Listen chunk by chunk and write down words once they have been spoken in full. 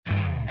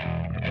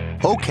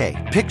Okay,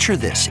 picture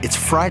this. It's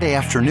Friday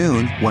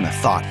afternoon when a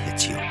thought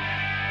hits you.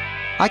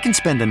 I can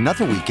spend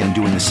another weekend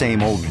doing the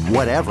same old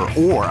whatever,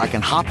 or I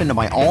can hop into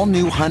my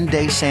all-new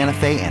Hyundai Santa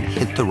Fe and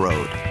hit the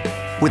road.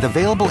 With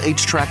available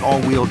H-Track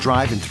all-wheel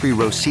drive and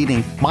 3-row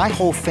seating, my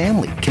whole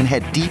family can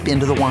head deep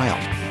into the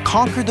wild.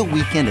 Conquer the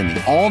weekend in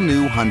the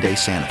all-new Hyundai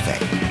Santa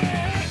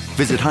Fe.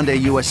 Visit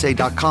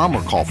HyundaiUSA.com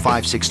or call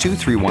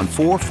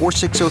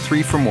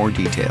 562-314-4603 for more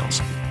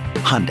details.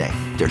 Hyundai,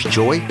 there's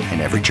joy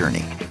in every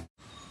journey.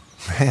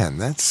 Man,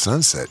 that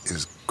sunset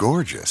is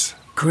gorgeous.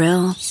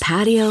 Grill,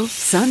 patio,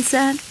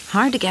 sunset.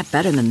 Hard to get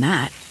better than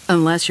that.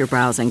 Unless you're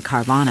browsing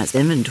Carvana's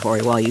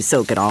inventory while you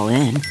soak it all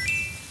in.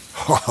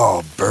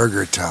 Oh,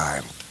 burger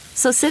time.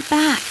 So sit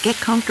back, get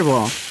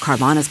comfortable.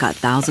 Carvana's got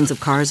thousands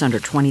of cars under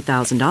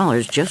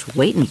 $20,000 just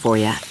waiting for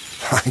you.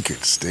 I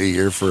could stay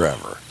here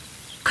forever.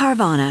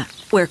 Carvana,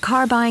 where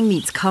car buying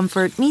meets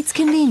comfort meets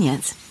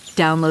convenience.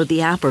 Download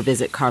the app or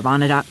visit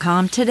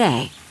Carvana.com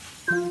today.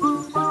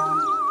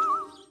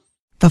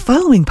 The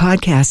following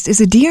podcast is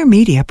a Dear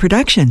Media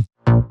production.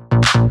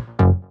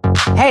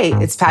 Hey,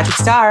 it's Patrick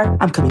Starr.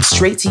 I'm coming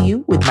straight to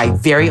you with my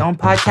very own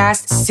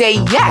podcast, Say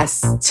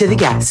Yes to the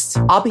Guest.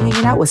 I'll be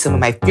hanging out with some of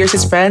my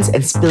fiercest friends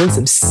and spilling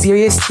some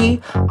serious tea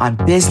on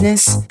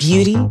business,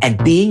 beauty,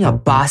 and being a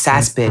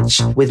boss-ass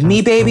bitch. With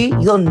me, baby,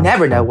 you'll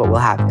never know what will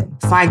happen.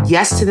 Find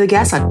Yes to the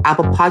Guest on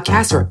Apple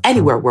Podcasts or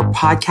anywhere where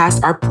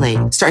podcasts are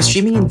played. Start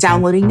streaming and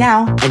downloading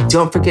now. And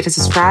don't forget to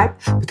subscribe,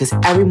 because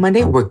every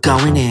Monday we're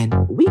going in.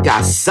 We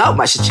got so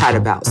much to chat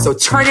about. So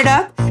turn it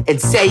up and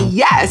say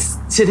yes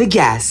to the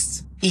guest.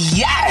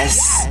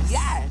 Yes!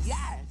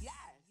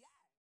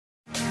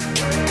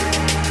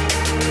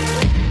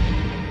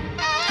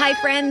 Hi,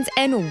 friends,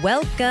 and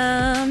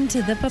welcome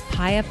to the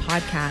Papaya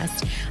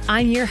Podcast.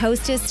 I'm your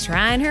hostess,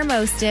 trying her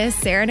mostest,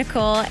 Sarah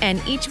Nicole, and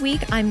each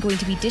week I'm going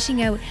to be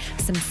dishing out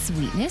some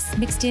sweetness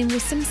mixed in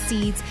with some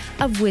seeds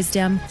of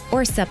wisdom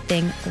or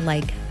something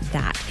like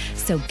that.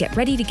 So get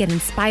ready to get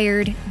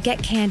inspired,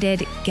 get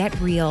candid, get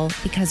real,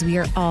 because we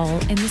are all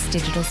in this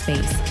digital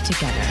space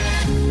together.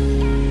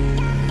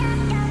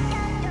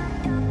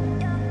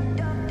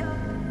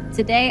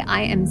 Today,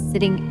 I am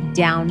sitting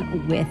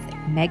down with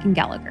Megan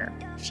Gallagher.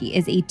 She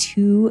is a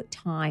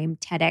 2-time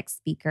TEDx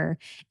speaker,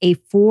 a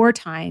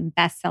 4-time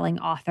best-selling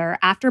author,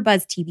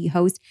 AfterBuzz TV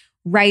host,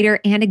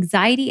 writer, and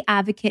anxiety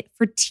advocate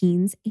for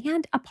teens,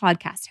 and a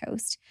podcast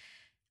host.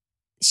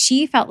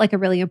 She felt like a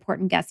really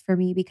important guest for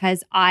me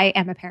because I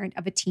am a parent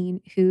of a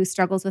teen who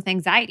struggles with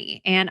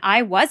anxiety. And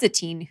I was a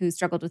teen who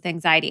struggled with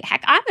anxiety.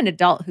 Heck, I'm an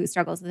adult who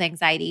struggles with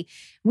anxiety.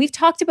 We've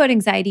talked about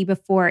anxiety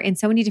before in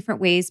so many different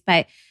ways,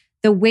 but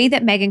the way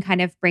that Megan kind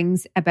of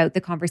brings about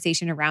the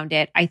conversation around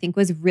it, I think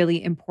was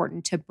really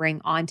important to bring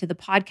onto the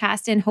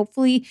podcast. And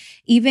hopefully,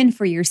 even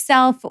for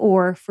yourself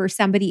or for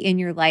somebody in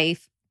your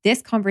life,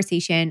 this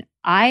conversation,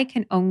 I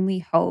can only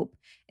hope,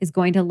 is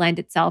going to lend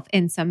itself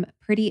in some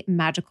pretty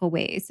magical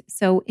ways.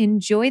 So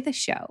enjoy the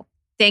show.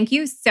 Thank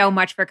you so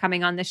much for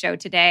coming on the show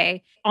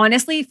today.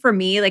 Honestly, for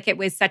me, it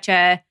was such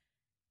a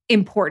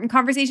important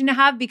conversation to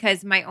have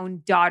because my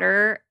own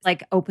daughter,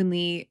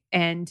 openly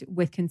and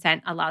with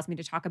consent, allows me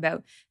to talk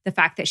about the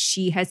fact that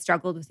she has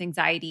struggled with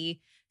anxiety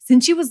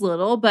since she was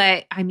little.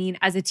 But I mean,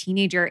 as a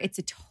teenager, it's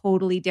a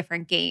totally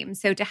different game.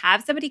 So to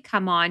have somebody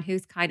come on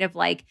who's kind of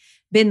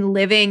been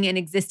living and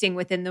existing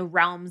within the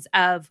realms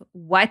of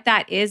what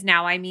that is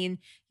now. I mean,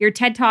 your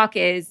TED Talk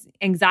is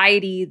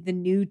Anxiety, the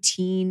New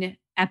Teen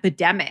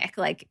Epidemic.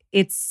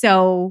 It's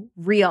so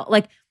real.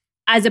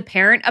 As a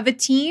parent of a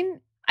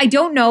teen, I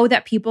don't know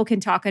that people can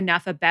talk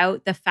enough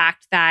about the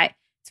fact that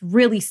it's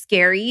really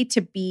scary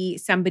to be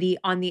somebody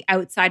on the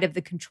outside of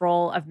the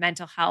control of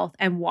mental health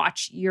and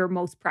watch your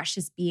most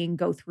precious being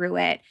go through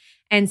it.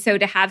 And so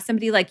to have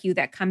somebody like you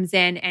that comes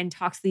in and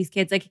talks to these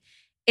kids,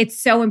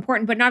 it's so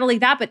important. But not only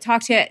that, but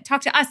talk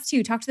to us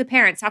too, talk to the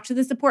parents, talk to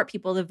the support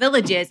people, the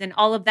villages, and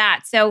all of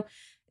that. So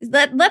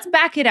let's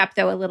back it up,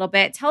 though, a little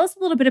bit. Tell us a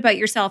little bit about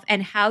yourself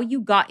and how you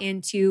got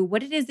into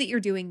what it is that you're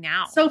doing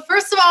now. So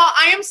first of all,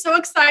 I am so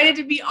excited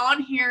to be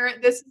on here.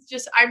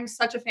 I'm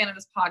such a fan of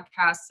this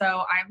podcast.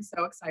 So I'm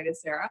so excited,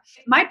 Sarah.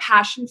 My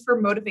passion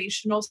for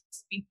motivational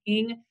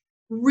speaking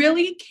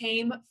really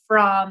came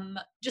from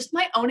just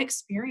my own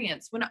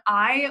experience. When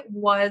I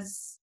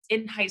was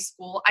in high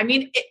school,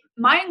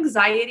 my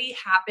anxiety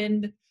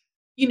happened,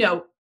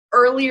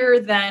 earlier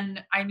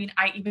than, I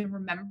even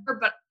remember,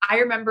 but I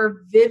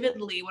remember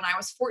vividly when I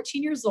was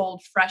 14 years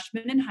old,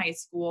 freshman in high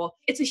school.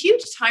 It's a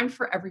huge time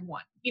for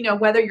everyone,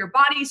 whether your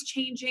body's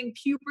changing,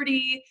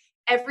 puberty,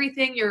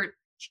 everything, you're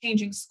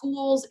changing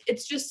schools.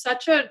 It's just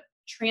such a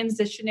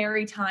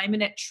transitionary time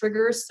and it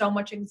triggers so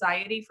much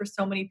anxiety for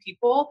so many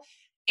people.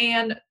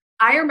 And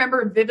I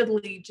remember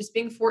vividly just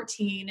being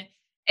 14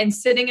 and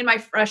sitting in my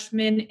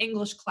freshman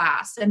English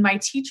class, and my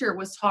teacher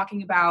was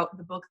talking about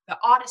the book, The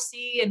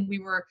Odyssey, and we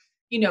were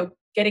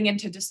getting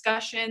into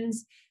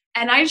discussions.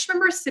 And I just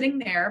remember sitting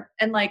there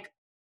and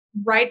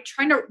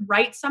trying to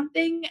write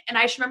something. And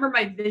I just remember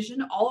my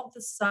vision all of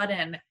a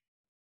sudden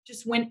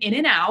just went in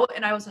and out.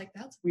 And I was like,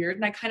 that's weird.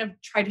 And I kind of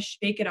tried to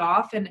shake it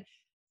off. And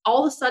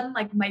all of a sudden,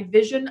 like my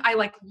vision, I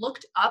like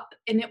looked up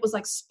and it was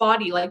like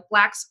spotty, like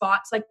black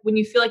spots, like when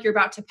you feel like you're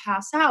about to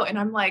pass out. And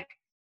I'm like,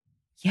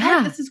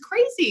 yeah, this is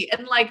crazy.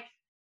 And like,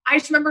 I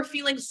just remember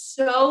feeling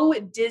so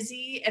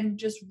dizzy and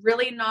just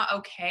really not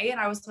okay. And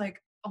I was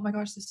like, oh my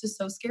gosh, this is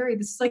so scary.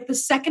 This is like the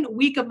second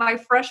week of my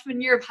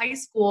freshman year of high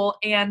school.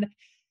 And,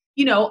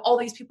 you know, all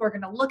these people are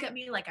going to look at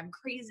me like I'm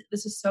crazy.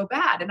 This is so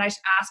bad. And I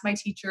just asked my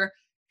teacher,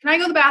 can I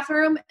go to the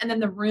bathroom? And then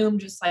the room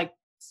just like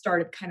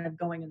started kind of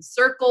going in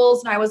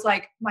circles. And I was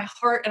like, my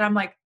heart, and I'm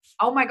like,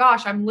 oh my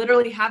gosh, I'm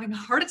literally having a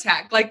heart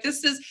attack. Like,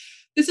 this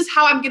is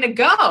how I'm going to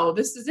go.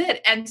 This is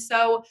it. And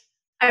so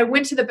I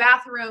went to the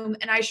bathroom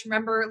and I just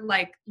remember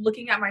like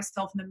looking at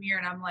myself in the mirror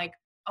and I'm like,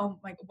 oh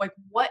my, like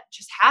what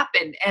just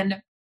happened?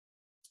 And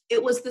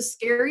it was the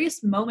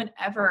scariest moment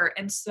ever.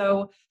 And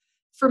so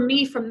for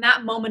me, from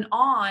that moment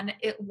on,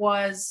 it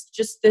was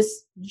just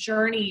this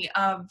journey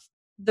of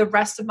the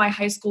rest of my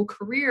high school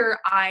career.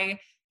 I,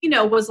 you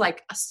know, was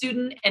like a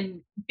student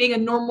and being a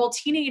normal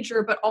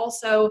teenager, but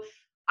also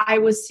I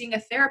was seeing a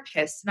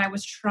therapist and I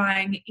was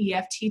trying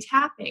EFT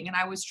tapping and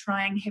I was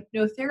trying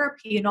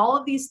hypnotherapy and all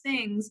of these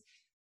things.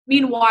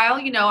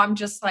 Meanwhile, you know, I'm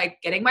just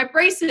like getting my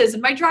braces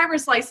and my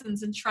driver's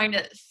license and trying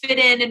to fit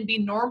in and be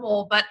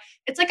normal. But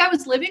it's like I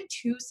was living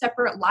two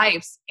separate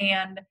lives.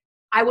 And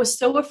I was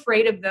so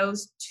afraid of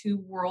those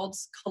two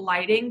worlds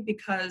colliding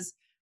because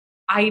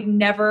I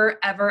never,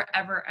 ever,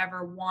 ever,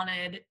 ever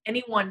wanted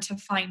anyone to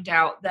find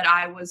out that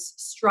I was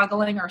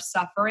struggling or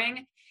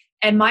suffering.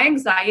 And my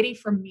anxiety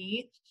for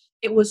me,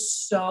 it was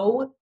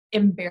so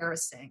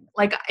embarrassing.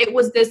 Like it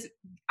was this,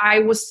 I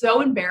was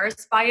so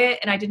embarrassed by it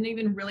and I didn't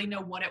even really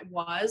know what it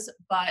was.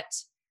 But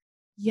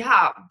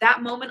yeah,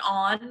 that moment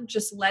on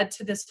just led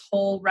to this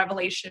whole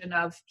revelation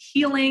of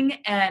healing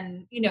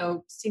and, you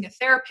know, seeing a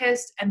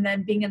therapist and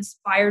then being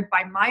inspired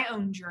by my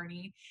own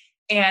journey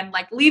and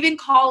like leaving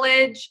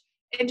college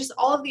and just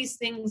all of these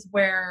things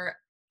where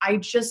I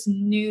just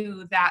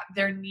knew that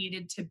there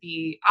needed to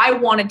be, I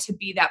wanted to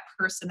be that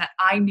person that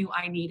I knew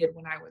I needed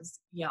when I was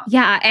young.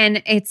 Yeah.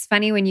 And it's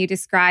funny when you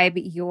describe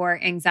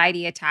your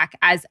anxiety attack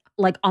as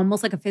like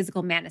almost like a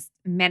physical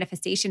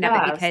manifestation of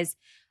it, because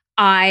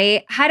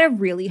I had a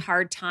really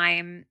hard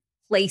time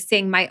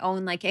placing my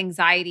own like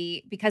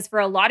anxiety, because for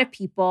a lot of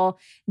people,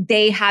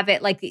 they have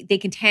it like they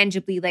can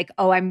tangibly like,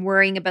 oh, I'm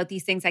worrying about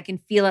these things. I can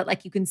feel it.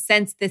 Like you can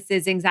sense this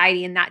is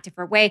anxiety in that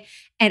different way.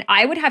 And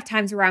I would have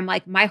times where I'm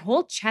like, my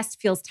whole chest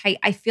feels tight.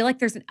 I feel like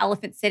there's an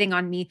elephant sitting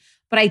on me,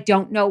 but I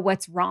don't know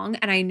what's wrong.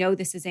 And I know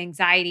this is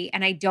anxiety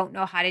and I don't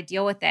know how to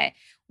deal with it.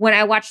 When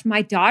I watched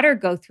my daughter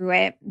go through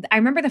it, I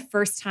remember the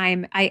first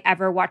time I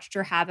ever watched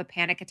her have a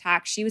panic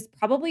attack. She was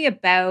probably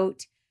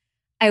about,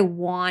 I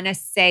want to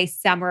say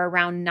somewhere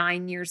around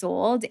 9 years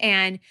old.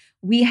 And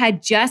we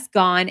had just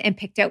gone and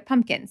picked out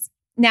pumpkins.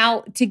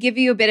 Now, to give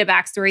you a bit of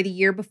backstory, the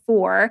year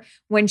before,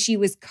 when she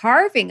was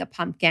carving a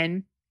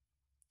pumpkin,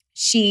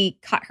 she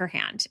cut her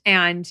hand.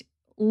 And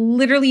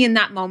literally in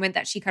that moment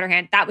that she cut her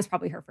hand, that was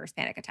probably her first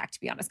panic attack, to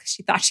be honest, because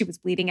she thought she was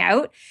bleeding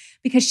out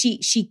because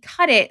she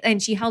cut it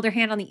and she held her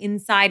hand on the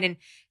inside. And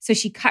so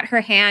she cut her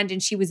hand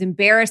and she was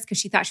embarrassed because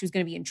she thought she was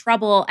going to be in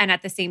trouble. And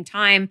at the same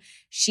time,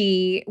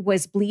 she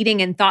was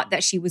bleeding and thought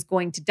that she was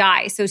going to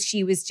die. So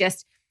she was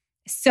just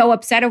so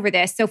upset over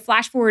this. So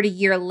flash forward a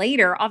year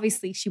later,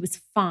 obviously she was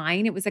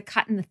fine. It was a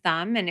cut in the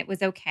thumb and it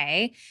was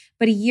okay.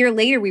 But a year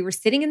later, we were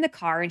sitting in the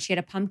car and she had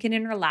a pumpkin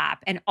in her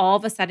lap. And all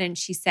of a sudden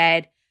she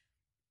said,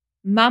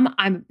 Mom,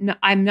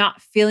 I'm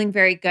not feeling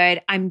very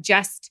good. And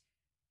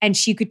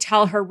she could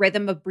tell her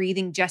rhythm of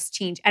breathing just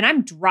changed. And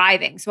I'm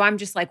driving. So I'm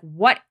just like,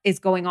 what is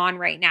going on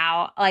right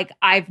now? Like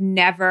I've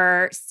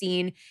never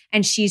seen.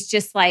 And she's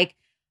just like,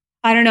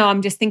 I don't know.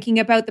 I'm just thinking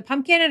about the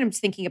pumpkin and I'm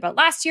just thinking about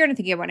last year and I'm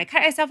thinking about when I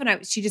cut myself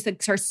and she just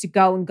like starts to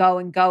go and go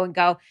and go and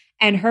go.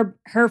 And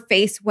her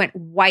face went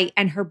white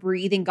and her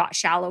breathing got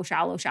shallow.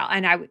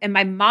 And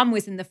my mom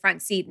was in the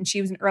front seat and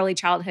she was an early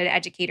childhood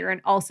educator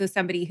and also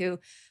somebody who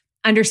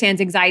understands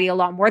anxiety a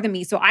lot more than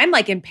me. So I'm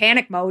like in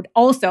panic mode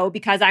also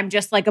because I'm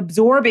just like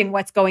absorbing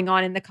what's going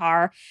on in the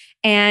car.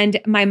 And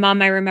my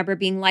mom, I remember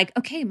being like,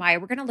 okay, Maya,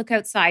 we're going to look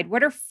outside.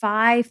 What are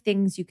 5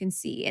 things you can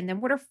see? And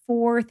then what are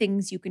 4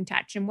 things you can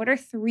touch? And what are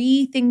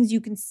 3 things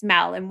you can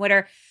smell? And what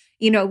are,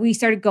 we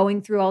started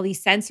going through all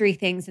these sensory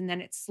things and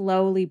then it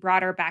slowly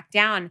brought her back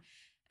down.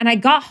 And I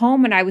got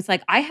home and I was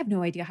like, I have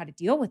no idea how to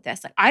deal with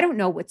this. Like, I don't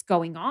know what's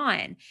going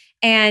on.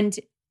 And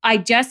I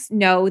just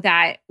know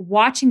that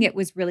watching it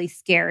was really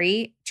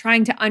scary,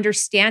 trying to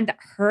understand that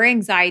her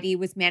anxiety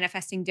was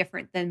manifesting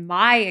different than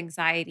my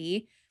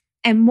anxiety.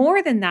 And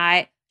more than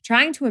that,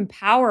 trying to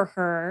empower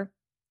her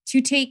to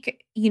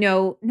take,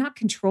 not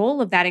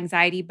control of that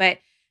anxiety, but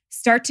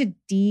start to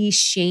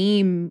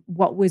de-shame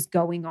what was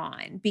going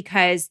on,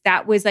 because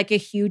that was like a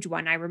huge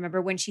one. I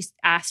remember when she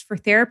asked for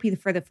therapy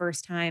for the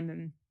first time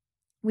and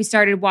we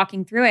started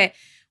walking through it,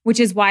 which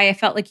is why I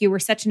felt like you were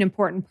such an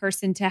important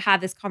person to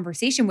have this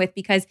conversation with,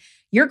 because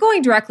you're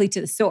going directly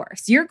to the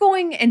source. You're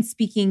going and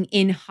speaking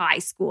in high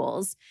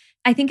schools.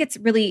 I think it's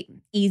really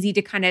easy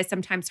to kind of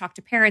sometimes talk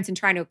to parents and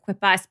trying to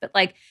equip us, but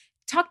like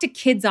talk to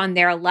kids on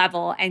their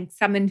level and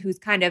someone who's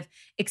kind of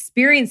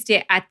experienced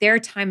it at their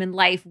time in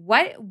life.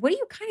 What do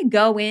you kind of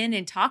go in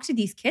and talk to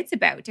these kids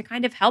about to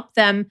kind of help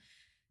them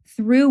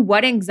through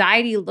what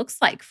anxiety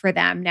looks like for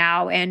them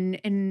now?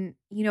 And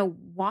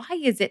why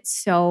is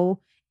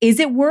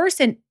it worse?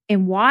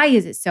 And why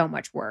is it so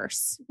much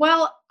worse?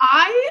 Well,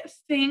 I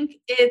think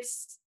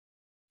it's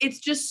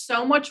just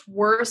so much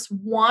worse.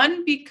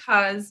 One,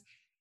 because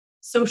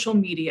social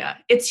media,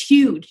 it's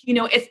huge,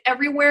 it's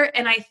everywhere.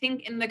 And I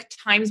think in the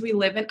times we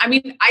live in,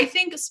 I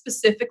think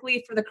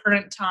specifically for the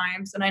current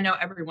times, and I know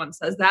everyone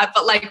says that,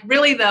 but like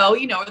really though,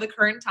 the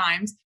current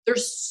times,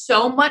 there's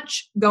so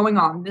much going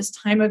on this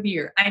time of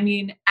year.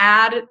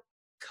 Add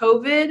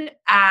COVID,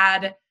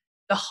 add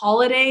the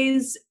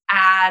holidays,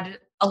 add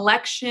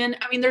election.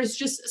 There's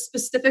just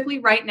specifically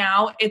right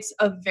now, it's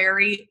a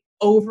very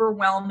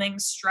overwhelming,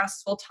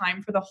 stressful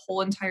time for the whole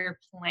entire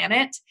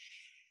planet.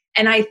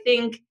 And I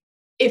think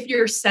if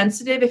you're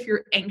sensitive, if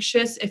you're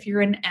anxious, if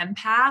you're an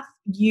empath,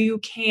 you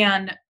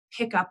can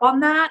pick up on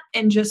that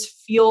and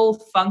just feel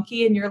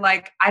funky. And you're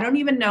like, I don't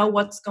even know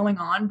what's going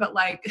on, but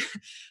like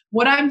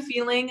what I'm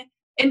feeling.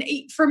 And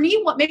for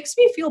me, what makes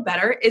me feel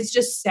better is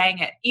just saying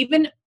it.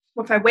 Even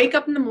if I wake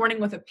up in the morning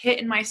with a pit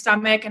in my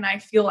stomach and I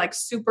feel like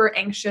super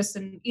anxious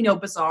and,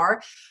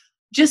 bizarre,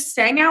 just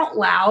saying out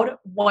loud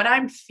what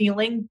I'm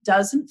feeling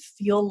doesn't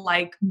feel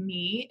like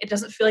me. It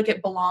doesn't feel like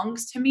it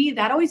belongs to me.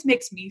 That always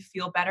makes me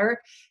feel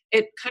better.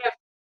 It kind of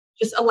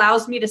just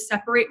allows me to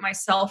separate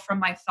myself from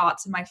my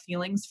thoughts and my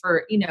feelings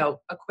for,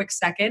 a quick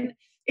second.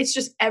 It's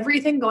just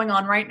everything going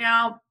on right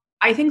now.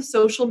 I think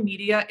social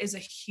media is a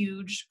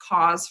huge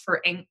cause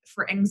for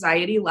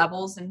anxiety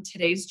levels in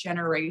today's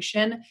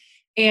generation.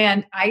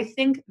 And I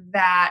think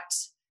that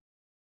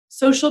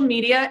social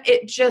media,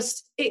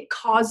 it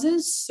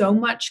causes so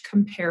much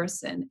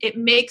comparison. It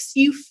makes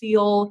you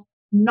feel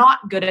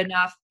not good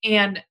enough.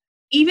 And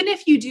even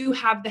if you do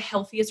have the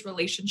healthiest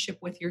relationship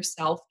with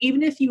yourself,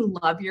 even if you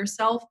love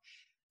yourself,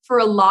 for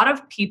a lot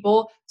of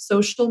people,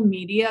 social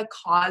media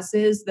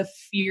causes the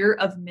fear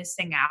of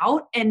missing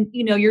out. And,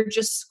 you're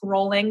just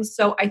scrolling.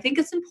 So I think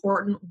it's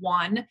important,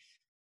 one,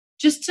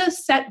 just to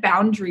set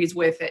boundaries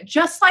with it.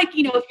 Just like,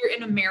 if you're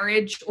in a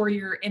marriage or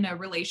you're in a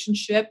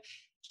relationship,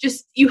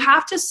 you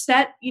have to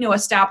set,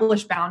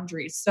 establish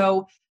boundaries.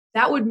 So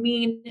that would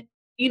mean,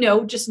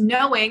 just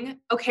knowing,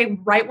 okay,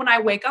 right when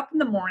I wake up in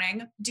the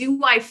morning,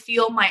 do I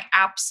feel my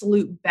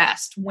absolute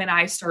best when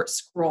I start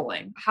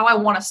scrolling, how I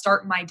want to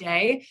start my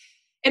day?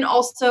 And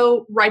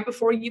also right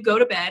before you go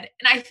to bed.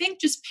 And I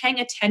think just paying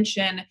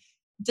attention,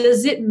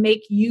 does it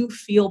make you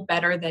feel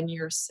better than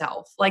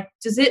yourself? Like,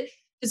 does it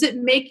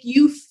make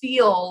you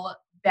feel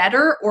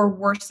better or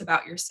worse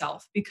about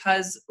yourself?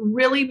 Because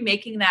really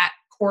making that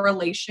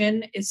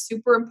correlation is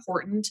super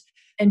important,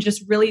 and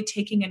just really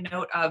taking a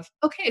note of,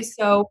 okay,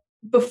 so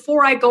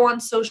before I go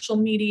on social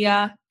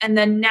media, and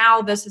then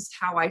now this is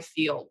how I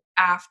feel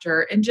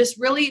after, and just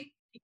really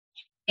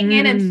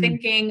in and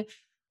thinking,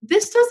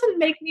 this doesn't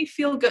make me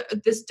feel good.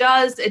 This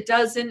does, it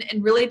doesn't,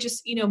 and really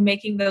just,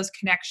 making those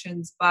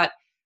connections. But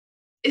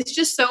it's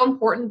just so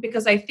important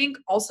because I think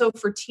also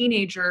for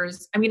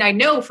teenagers, I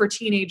know for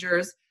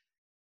teenagers,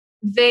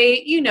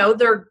 they,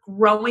 they're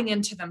growing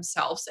into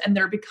themselves and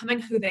they're becoming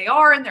who they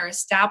are and they're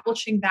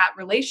establishing that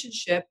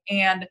relationship.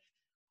 And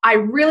I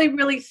really,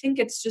 really think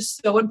it's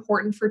just so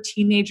important for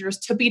teenagers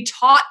to be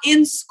taught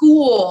in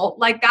school.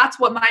 Like that's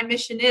what my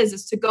mission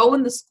is to go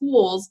in the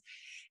schools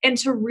and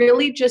to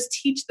really just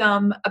teach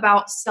them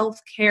about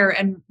self-care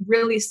and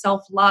really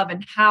self-love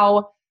and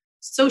how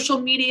social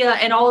media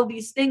and all of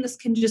these things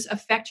can just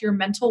affect your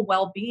mental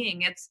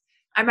well-being.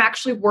 I'm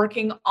actually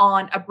working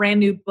on a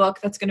brand new book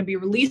that's going to be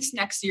released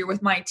next year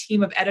with my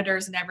team of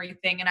editors and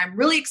everything. And I'm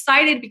really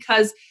excited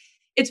because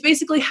it's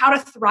basically how to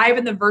thrive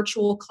in the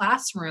virtual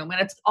classroom.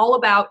 And it's all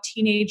about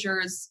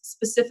teenagers,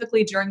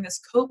 specifically during this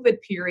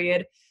COVID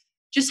period,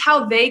 just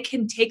how they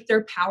can take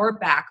their power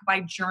back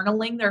by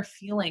journaling their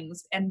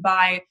feelings and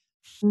by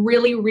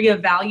really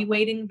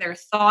reevaluating their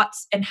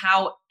thoughts, and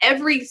how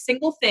every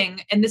single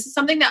thing, and this is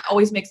something that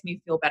always makes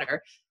me feel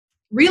better,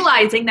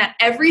 realizing that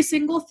every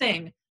single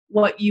thing,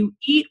 what you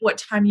eat, what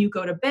time you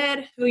go to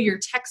bed, who you're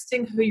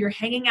texting, who you're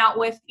hanging out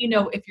with,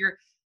 if you're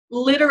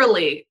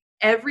literally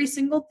every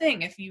single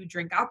thing, if you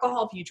drink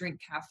alcohol, if you drink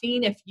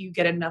caffeine, if you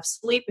get enough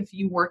sleep, if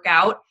you work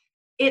out,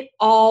 it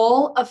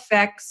all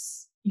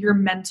affects your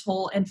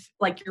mental and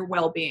like your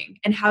well-being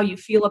and how you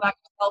feel about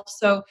yourself.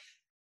 So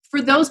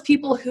for those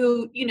people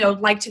who,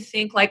 like to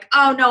think like,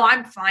 oh no,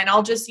 I'm fine,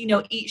 I'll just,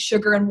 eat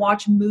sugar and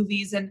watch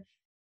movies. And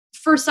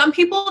for some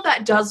people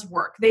that does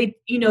work. They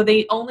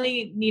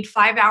only need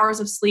 5 hours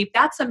of sleep.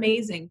 That's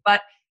amazing.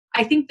 But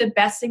I think the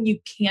best thing you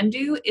can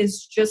do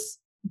is just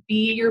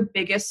be your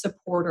biggest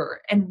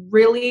supporter and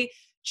really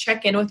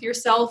check in with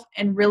yourself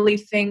and really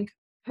think,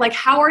 like,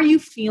 how are you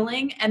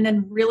feeling? And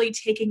then really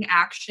taking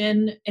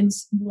action and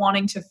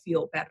wanting to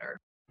feel better.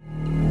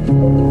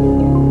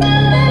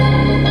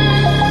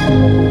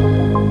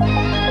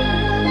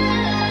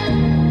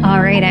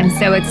 All right. I'm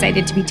So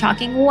excited to be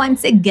talking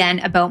once again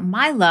about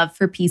my love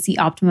for PC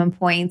Optimum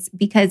points,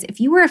 because if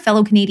you were a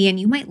fellow Canadian,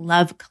 you might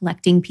love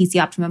collecting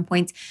PC Optimum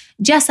points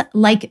just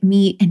like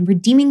me and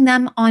redeeming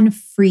them on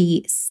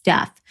free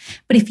stuff.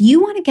 But if you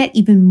want to get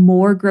even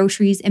more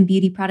groceries and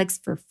beauty products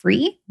for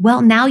free,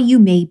 well, now you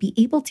may be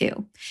able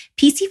to.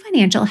 PC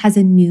Financial has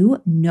a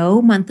new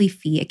no monthly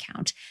fee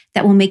account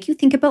that will make you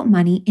think about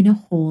money in a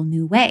whole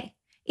new way.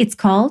 It's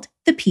called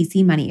the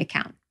PC Money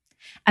Account.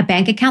 A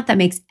bank account that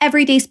makes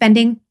everyday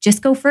spending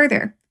just go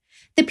further.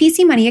 The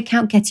PC Money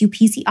Account gets you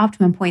PC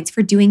Optimum points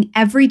for doing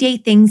everyday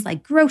things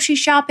like grocery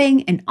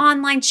shopping and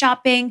online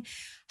shopping,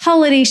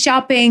 holiday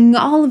shopping,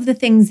 all of the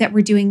things that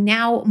we're doing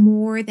now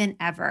more than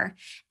ever.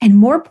 And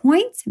more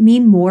points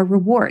mean more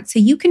rewards. So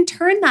you can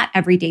turn that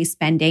everyday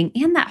spending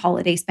and that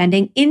holiday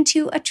spending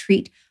into a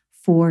treat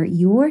for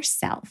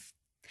yourself.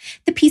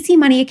 The PC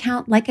Money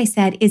Account, like I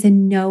said, is a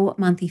no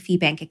monthly fee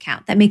bank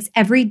account that makes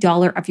every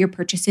dollar of your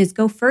purchases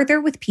go further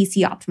with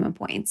PC Optimum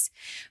points.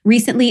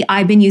 Recently,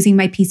 I've been using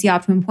my PC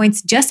Optimum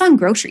points just on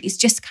groceries,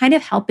 just kind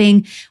of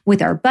helping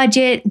with our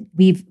budget.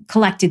 We've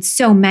collected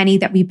so many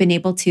that we've been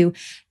able to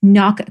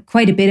knock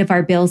quite a bit of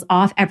our bills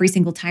off every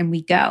single time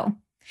we go.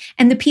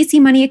 And the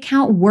PC Money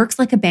Account works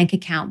like a bank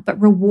account,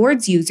 but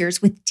rewards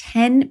users with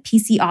 10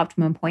 PC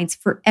Optimum points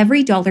for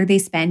every dollar they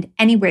spend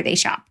anywhere they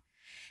shop.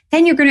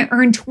 Then you're going to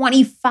earn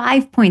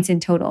 25 points in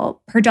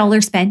total per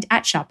dollar spent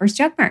at Shoppers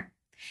Drug Mart.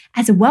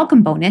 As a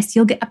welcome bonus,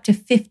 you'll get up to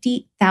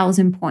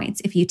 50,000 points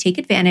if you take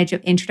advantage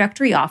of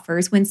introductory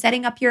offers when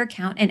setting up your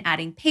account and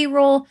adding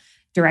payroll,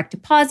 direct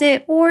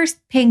deposit, or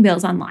paying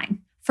bills online.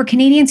 For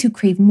Canadians who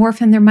crave more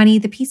from their money,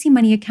 the PC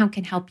Money Account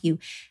can help you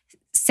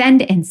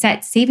send and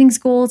set savings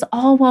goals,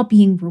 all while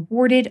being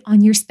rewarded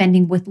on your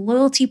spending with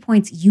loyalty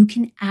points you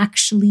can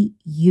actually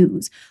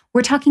use.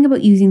 We're talking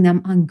about using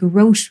them on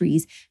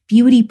groceries,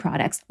 beauty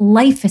products,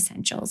 life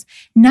essentials.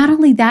 Not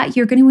only that,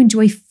 you're going to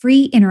enjoy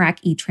free Interac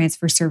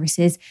e-transfer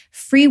services,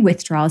 free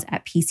withdrawals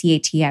at PC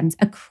ATMs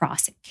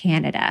across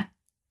Canada.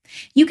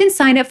 You can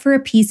sign up for a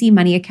PC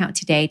Money Account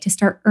today to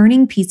start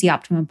earning PC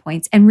Optimum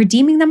points and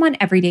redeeming them on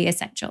everyday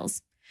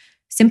essentials.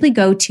 Simply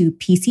go to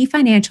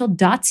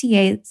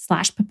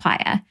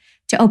pcfinancial.ca/papaya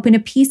to open a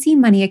PC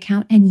Money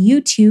Account, and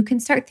you too can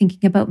start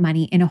thinking about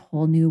money in a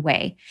whole new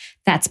way.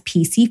 That's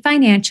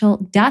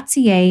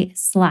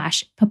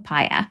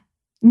pcfinancial.ca/papaya.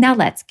 Now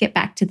let's get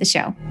back to the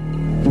show.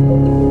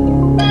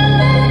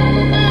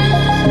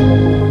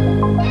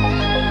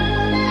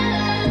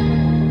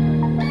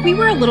 We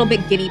were a little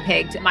bit guinea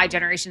pigged, my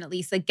generation at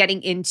least, like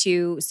getting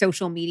into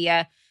social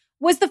media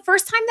was the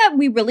first time that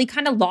we really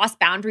kind of lost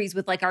boundaries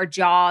with like our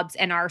jobs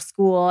and our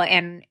school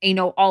and,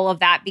 all of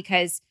that,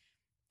 because,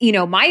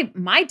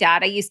 my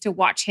dad, I used to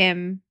watch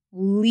him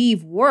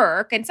leave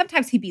work and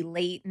sometimes he'd be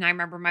late. And I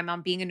remember my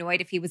mom being annoyed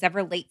if he was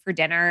ever late for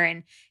dinner,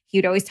 and he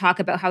would always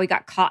talk about how he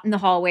got caught in the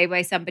hallway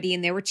by somebody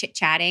and they were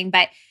chit-chatting.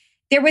 But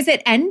there was an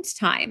end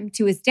time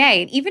to his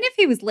day. And even if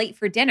he was late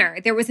for dinner,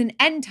 there was an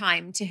end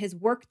time to his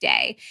work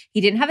day.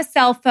 He didn't have a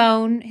cell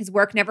phone. His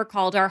work never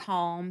called our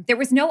home. There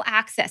was no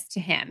access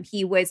to him.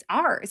 He was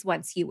ours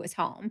once he was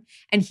home,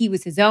 and he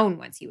was his own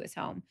once he was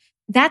home.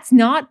 That's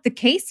not the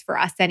case for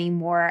us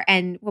anymore.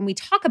 And when we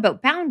talk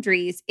about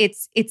boundaries,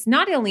 it's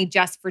not only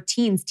just for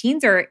teens.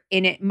 Teens are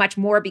in it much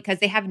more because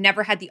they have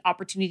never had the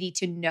opportunity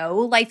to know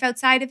life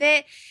outside of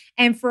it.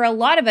 And for a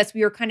lot of us,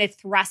 we were kind of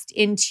thrust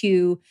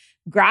into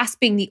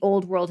grasping the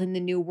old world and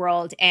the new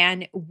world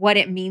and what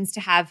it means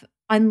to have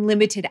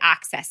unlimited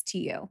access to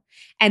you.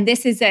 And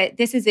this is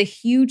a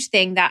huge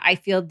thing that I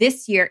feel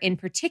this year in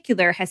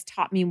particular has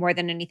taught me more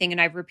than anything.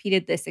 And I've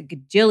repeated this a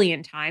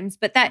gajillion times,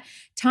 but that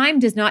time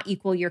does not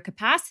equal your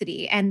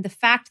capacity. And the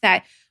fact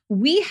that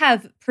we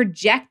have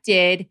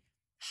projected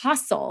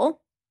hustle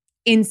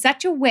in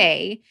such a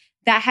way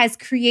that has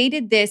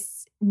created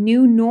this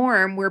new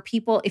norm where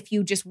people, if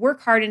you just work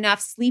hard enough,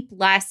 sleep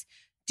less,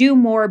 do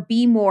more,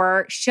 be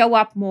more, show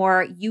up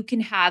more, you can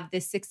have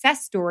this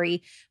success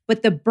story.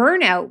 But the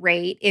burnout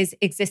rate is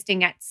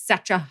existing at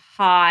such a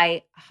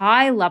high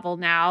level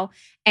now.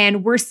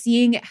 And we're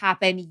seeing it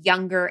happen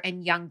younger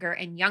and younger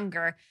and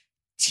younger.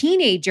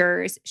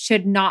 Teenagers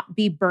should not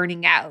be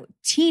burning out.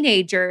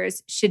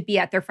 Teenagers should be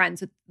at their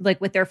friends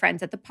with their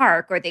friends at the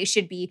park, or they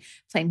should be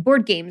playing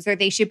board games, or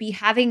they should be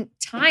having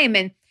time.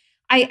 And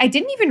I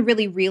didn't even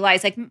really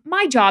realize, like,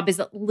 my job is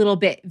a little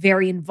bit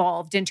very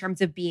involved in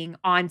terms of being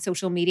on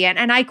social media,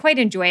 and I quite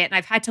enjoy it. And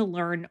I've had to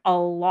learn a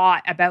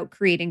lot about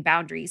creating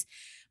boundaries.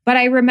 But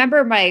I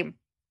remember my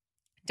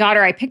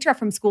daughter, I picked her up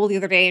from school the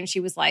other day, and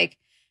she was like,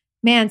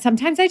 man,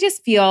 sometimes I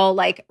just feel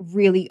like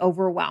really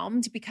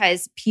overwhelmed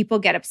because people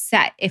get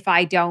upset if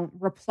I don't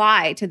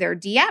reply to their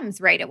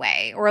DMs right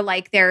away, or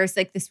like there's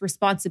like this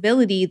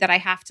responsibility that I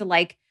have to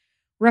like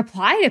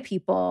reply to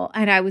people.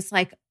 And I was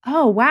like,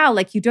 oh, wow,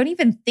 like you don't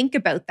even think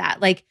about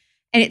that. Like,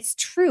 and it's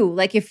true.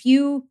 Like if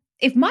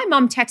my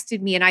mom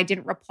texted me and I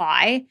didn't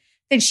reply,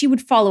 then she would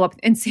follow up,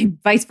 and same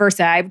vice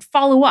versa. I would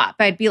follow up.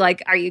 I'd be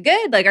like, are you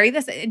good? Like, are you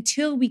this?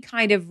 Until we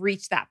kind of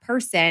reach that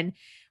person,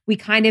 we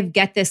kind of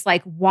get this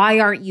like, why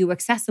aren't you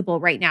accessible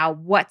right now?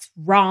 What's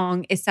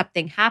wrong? Is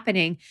something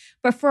happening?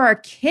 But for our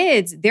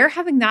kids, they're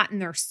having that in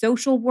their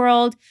social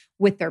world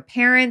with their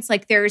parents.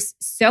 Like there's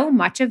so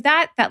much of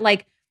that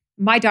like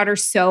my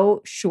daughter's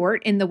so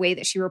short in the way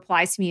that she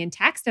replies to me in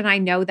text. And I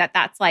know that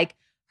that's like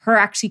her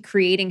actually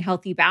creating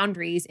healthy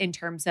boundaries in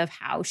terms of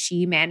how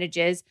she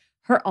manages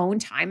her own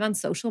time on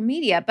social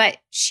media. But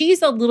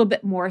she's a little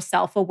bit more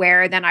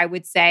self-aware than I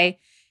would say.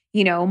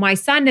 You know, my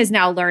son is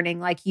now learning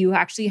like you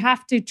actually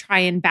have to try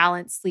and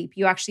balance sleep.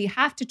 You actually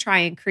have to try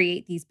and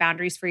create these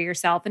boundaries for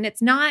yourself. And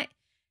it's not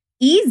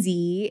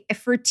easy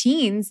for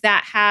teens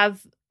that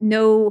have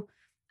no,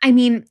 I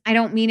mean, I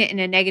don't mean it in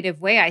a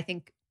negative way. I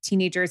think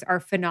teenagers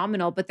are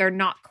phenomenal, but they're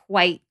not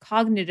quite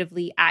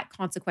cognitively at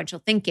consequential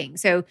thinking.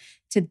 So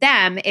to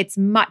them, it's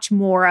much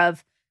more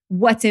of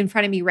what's in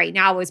front of me right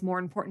now is more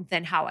important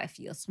than how I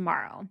feel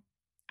tomorrow.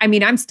 I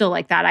mean, I'm still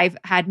like that. I've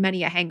had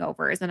many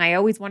hangovers and I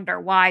always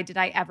wonder, why did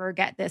I ever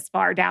get this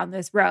far down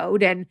this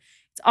road? And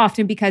it's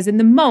often because in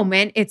the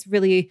moment, it's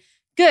really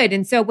good.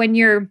 And so when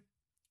you're,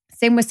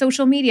 same with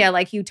social media,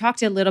 like you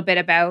talked a little bit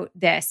about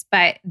this,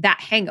 but that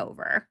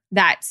hangover,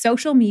 that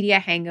social media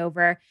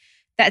hangover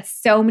that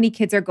so many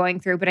kids are going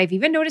through, but I've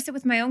even noticed it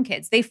with my own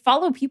kids. They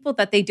follow people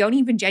that they don't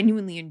even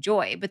genuinely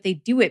enjoy, but they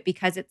do it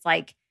because it's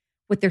like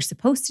what they're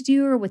supposed to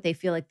do or what they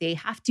feel like they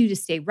have to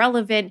stay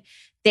relevant.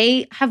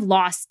 They have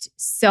lost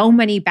so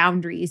many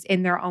boundaries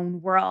in their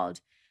own world.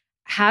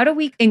 How do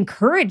we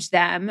encourage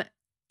them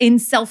in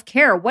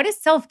self-care? What does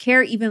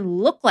self-care even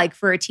look like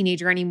for a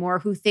teenager anymore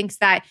who thinks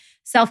that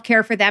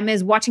self-care for them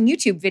is watching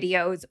YouTube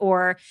videos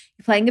or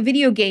playing a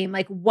video game?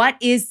 Like, what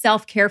is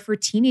self-care for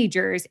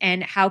teenagers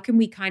and how can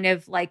we kind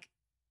of like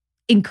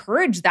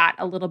encourage that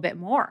a little bit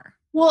more?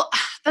 Well,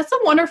 that's a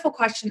wonderful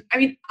question. I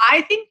mean,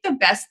 I think the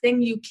best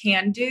thing you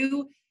can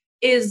do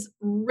is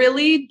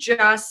really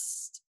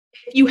just,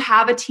 if you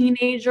have a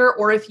teenager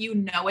or if you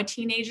know a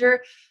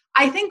teenager,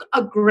 I think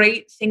a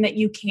great thing that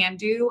you can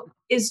do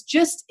is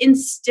just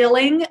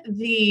instilling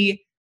the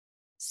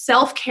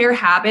self-care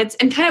habits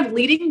and kind of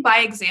leading by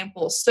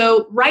example.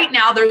 So right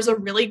now there's a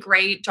really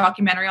great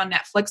documentary on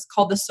Netflix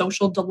called The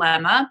Social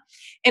Dilemma.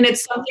 And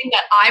it's something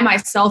that I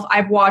myself,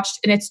 I've watched,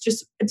 and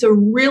it's a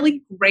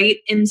really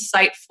great,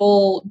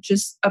 insightful,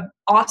 just an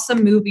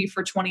awesome movie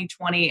for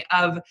 2020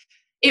 of,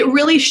 it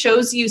really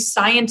shows you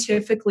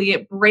scientifically,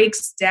 it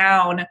breaks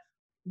down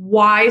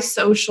why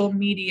social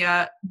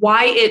media,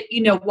 why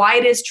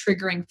it is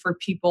triggering for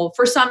people,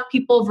 for some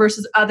people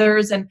versus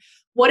others, and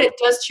what it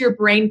does to your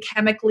brain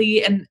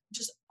chemically, and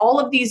just all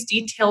of these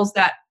details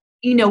that,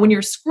 when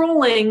you're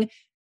scrolling,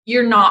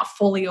 you're not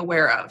fully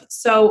aware of.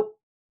 So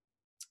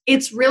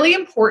it's really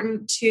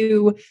important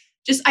to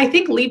just, I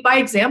think, lead by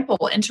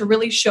example and to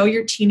really show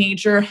your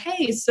teenager,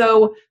 hey,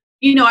 so,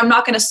 I'm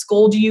not going to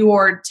scold you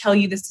or tell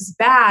you this is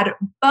bad,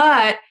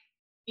 but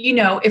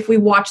if we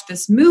watch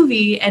this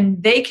movie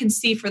and they can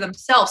see for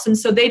themselves, and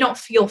so they don't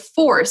feel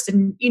forced,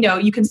 and,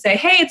 you can say,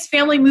 hey, it's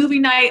family movie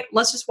night.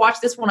 Let's just watch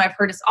this one. I've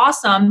heard it's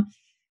awesome.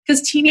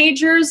 Because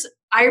teenagers,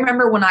 I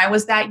remember when I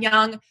was that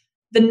young,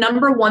 the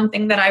number one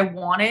thing that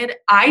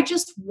I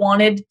just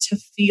wanted to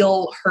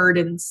feel heard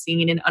and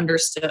seen and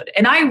understood.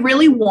 And I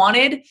really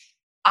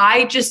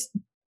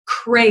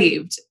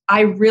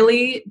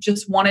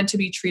just wanted to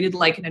be treated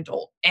like an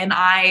adult. And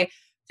I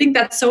think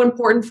that's so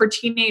important for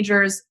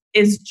teenagers,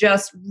 is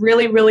just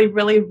really, really,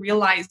 really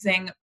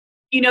realizing,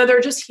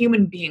 they're just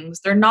human beings.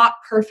 They're not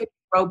perfect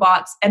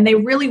robots, and they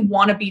really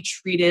want to be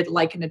treated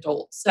like an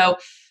adult. So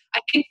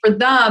I think for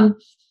them,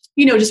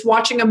 just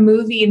watching a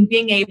movie and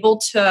being able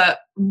to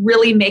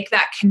really make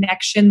that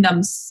connection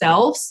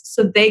themselves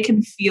so they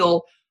can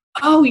feel,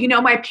 oh,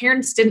 my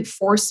parents didn't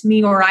force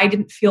me, or I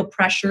didn't feel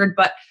pressured,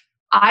 but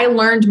I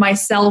learned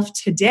myself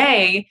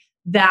today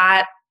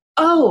that,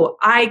 oh,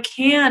 I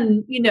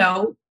can,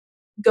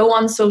 go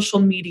on social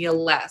media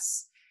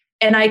less.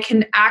 And I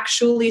can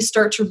actually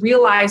start to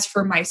realize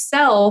for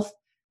myself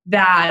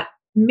that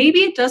maybe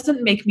it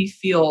doesn't make me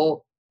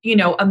feel,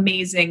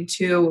 amazing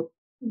to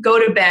go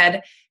to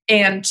bed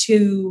and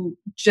to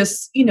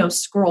just,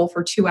 scroll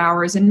for 2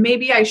 hours. And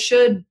maybe I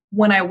should,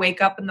 when I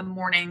wake up in the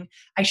morning,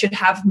 I should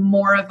have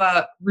more of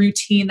a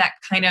routine that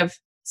kind of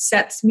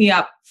sets me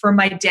up for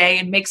my day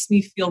and makes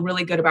me feel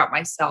really good about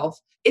myself.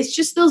 It's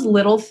just those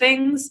little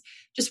things,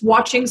 just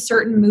watching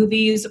certain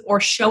movies or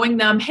showing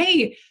them,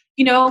 hey,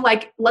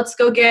 like, let's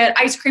go get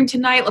ice cream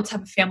tonight. Let's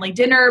have a family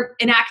dinner,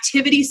 an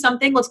activity,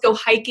 something. Let's go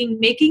hiking,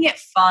 making it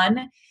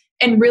fun,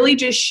 and really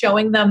just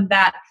showing them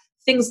that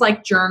things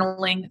like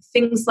journaling,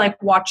 things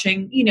like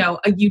watching,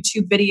 a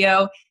YouTube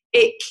video,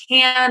 it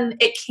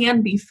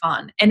can be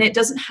fun, and it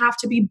doesn't have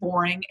to be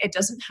boring. It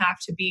doesn't have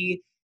to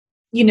be,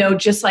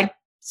 just like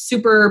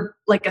super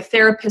like a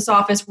therapist's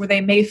office where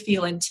they may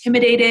feel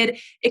intimidated.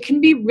 It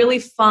can be really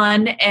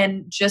fun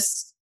and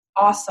just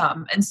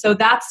awesome. And so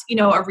that's,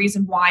 a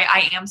reason why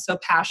I am so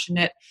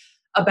passionate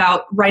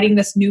about writing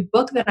this new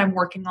book that I'm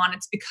working on.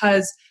 It's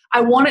because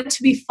I want it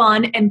to be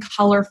fun and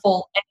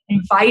colorful and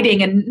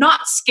inviting and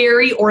not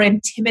scary or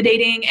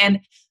intimidating. And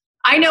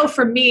I know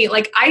for me,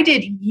 like I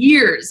did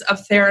years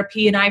of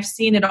therapy and I've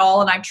seen it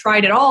all and I've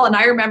tried it all. And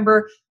I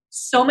remember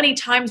so many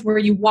times where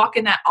you walk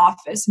in that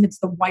office and it's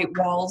the white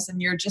walls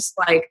and you're just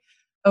like,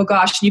 oh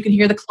gosh, you can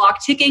hear the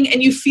clock ticking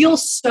and you feel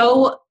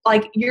so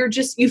like you're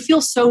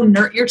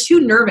too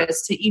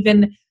nervous to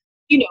even,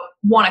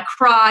 want to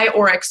cry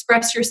or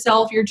express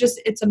yourself.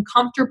 It's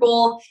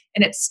uncomfortable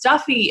and it's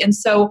stuffy. And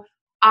so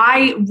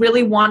I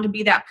really want to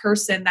be that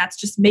person that's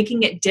just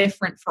making it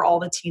different for all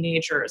the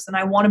teenagers. And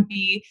I want to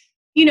be,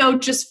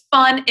 just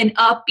fun and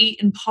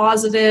upbeat and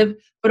positive,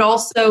 but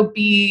also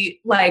be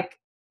like,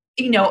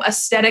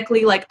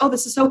 aesthetically like, oh,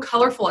 this is so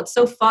colorful. It's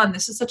so fun.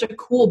 This is such a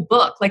cool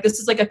book. Like this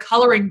is like a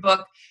coloring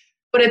book,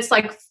 but it's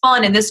like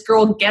fun. And this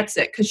girl gets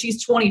it because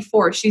she's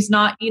 24. She's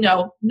not,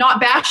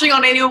 not bashing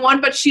on anyone,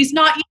 but she's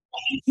not a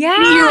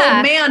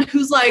 80-year-old man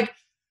who's like,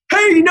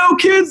 hey,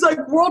 kids, like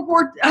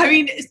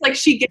it's like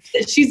she gets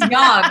it. She's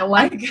young.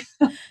 Like,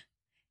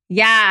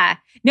 yeah.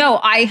 No,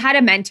 I had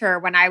a mentor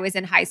when I was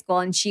in high school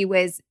and she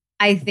was,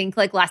 I think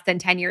like less than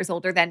 10 years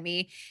older than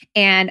me.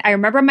 And I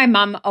remember my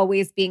mom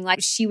always being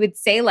like, she would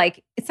say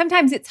like,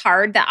 sometimes it's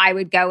hard that I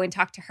would go and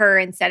talk to her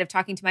instead of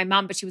talking to my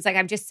mom. But she was like,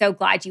 I'm just so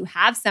glad you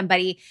have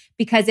somebody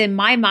because in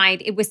my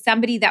mind, it was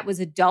somebody that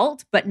was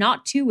adult, but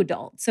not too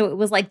adult. So it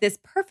was like this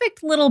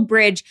perfect little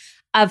bridge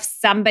of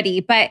somebody.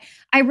 But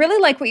I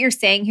really like what you're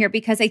saying here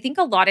because I think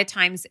a lot of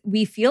times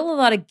we feel a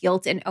lot of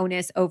guilt and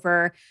onus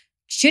over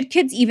should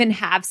kids even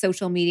have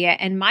social media?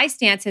 And my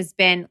stance has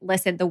been,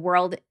 listen, the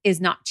world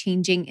is not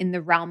changing in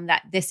the realm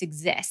that this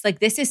exists. Like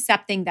this is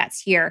something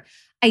that's here.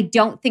 I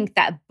don't think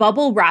that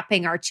bubble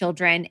wrapping our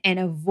children and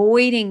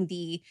avoiding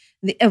the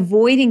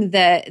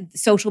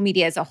social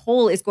media as a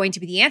whole is going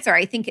to be the answer.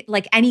 I think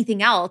like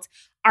anything else,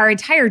 our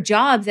entire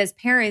jobs as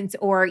parents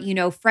or,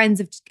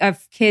 friends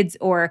of kids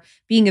or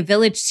being a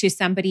village to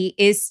somebody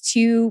is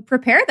to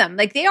prepare them.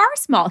 Like they are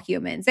small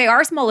humans, they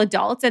are small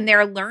adults, and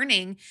they're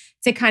learning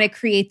to kind of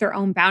create their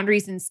own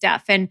boundaries and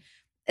stuff. And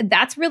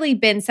that's really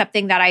been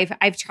something that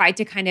I've tried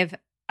to kind of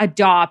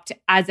adopt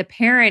as a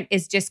parent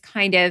is just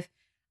kind of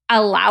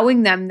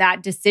allowing them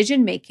that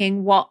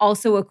decision-making while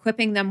also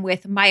equipping them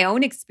with my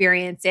own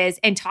experiences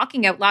and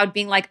talking out loud,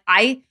 being like,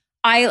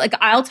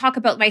 I'll talk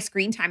about my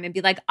screen time and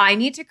be like, I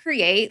need to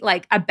create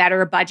like a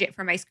better budget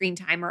for my screen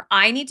time, or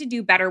I need to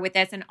do better with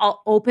this. And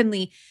I'll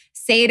openly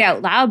say it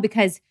out loud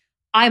because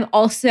I'm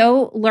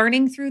also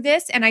learning through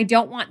this. And I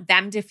don't want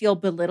them to feel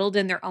belittled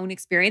in their own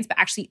experience, but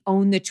actually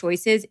own the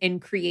choices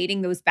in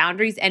creating those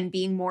boundaries and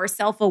being more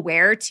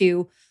self-aware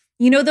to,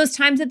 those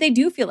times that they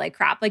do feel like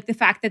crap. Like the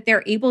fact that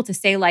they're able to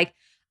say like,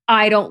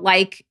 I don't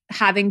like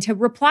having to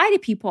reply to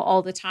people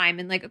all the time.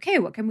 And like, okay,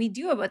 what can we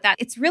do about that?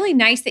 It's really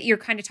nice that you're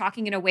kind of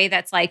talking in a way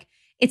that's like,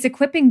 it's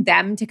equipping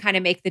them to kind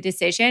of make the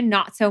decision,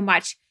 not so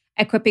much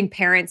equipping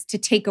parents to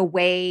take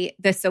away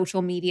the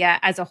social media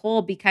as a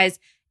whole. Because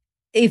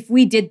if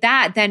we did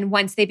that, then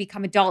once they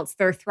become adults,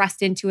 they're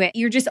thrust into it.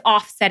 You're just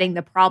offsetting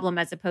the problem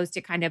as opposed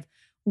to kind of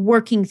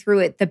working through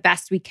it the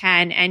best we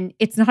can. And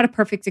it's not a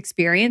perfect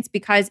experience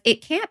because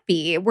it can't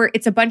be.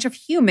 It's a bunch of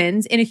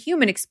humans in a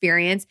human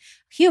experience,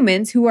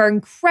 humans who are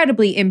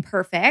incredibly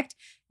imperfect,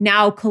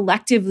 now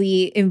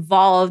collectively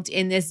involved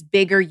in this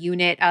bigger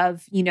unit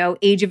of,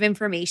 age of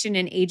information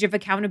and age of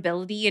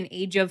accountability and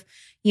age of,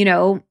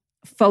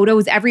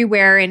 photos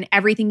everywhere and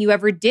everything you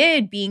ever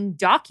did being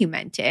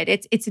documented.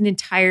 It's an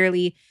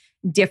entirely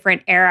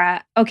different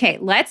era. Okay,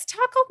 let's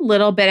talk a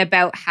little bit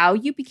about how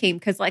you became,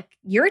 because like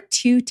you're a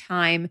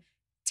 2-time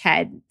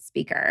TED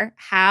speaker.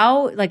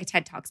 A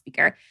TED Talk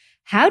speaker.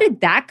 How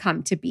did that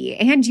come to be?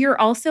 And you're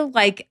also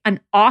like an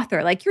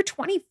author. Like you're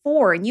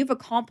 24 and you've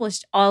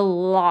accomplished a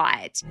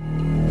lot.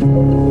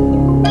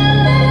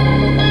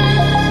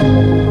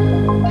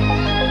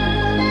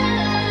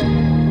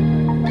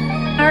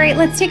 All right,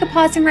 let's take a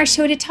pause in our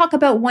show to talk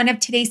about one of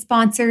today's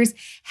sponsors,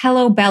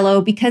 Hello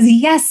Bello, because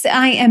yes,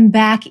 I am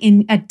back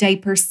in a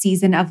diaper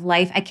season of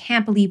life. I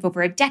can't believe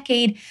over a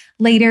decade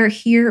later,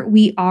 here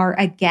we are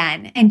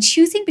again. And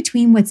choosing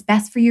between what's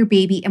best for your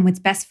baby and what's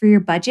best for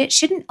your budget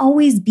shouldn't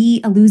always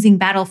be a losing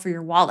battle for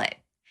your wallet.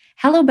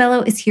 Hello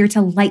Bello is here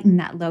to lighten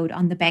that load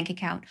on the bank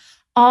account,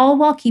 all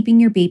while keeping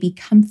your baby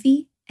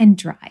comfy and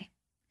dry.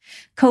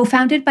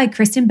 Co-founded by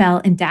Kristen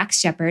Bell and Dax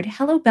Shepard,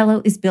 Hello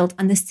Bello is built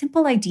on the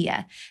simple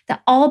idea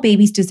that all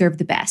babies deserve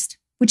the best,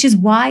 which is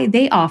why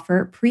they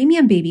offer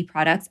premium baby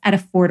products at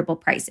affordable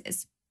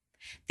prices.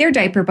 Their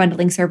diaper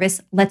bundling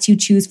service lets you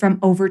choose from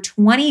over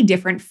 20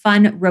 different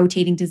fun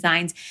rotating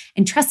designs.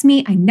 And trust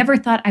me, I never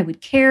thought I would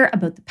care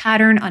about the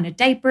pattern on a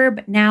diaper,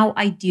 but now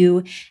I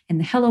do. And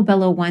the Hello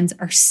Bello ones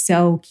are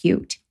so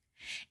cute.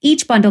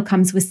 Each bundle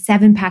comes with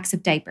 7 packs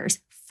of diapers,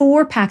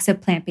 4 packs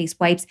of plant-based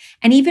wipes,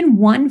 and even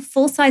 1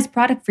 full-size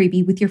product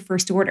freebie with your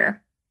first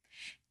order.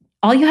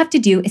 All you have to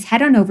do is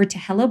head on over to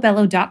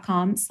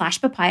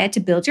hellobello.com/papaya to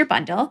build your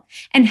bundle,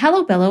 and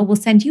Hello Bello will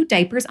send you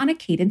diapers on a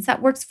cadence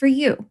that works for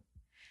you.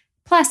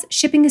 Plus,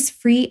 shipping is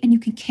free and you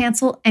can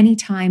cancel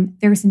anytime.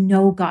 There's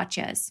no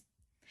gotchas.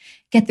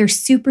 Get their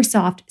super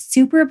soft,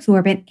 super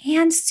absorbent,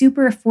 and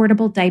super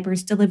affordable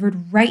diapers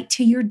delivered right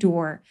to your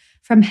door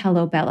from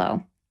Hello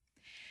Bello.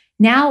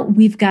 Now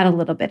we've got a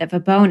little bit of a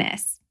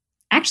bonus.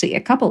 Actually,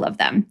 a couple of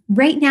them.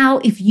 Right now,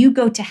 if you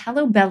go to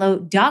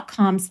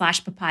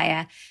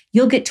hellobello.com/papaya,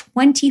 you'll get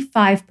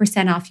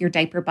 25% off your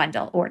diaper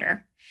bundle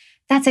order.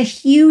 That's a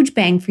huge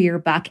bang for your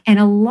buck and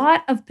a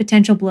lot of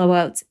potential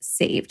blowouts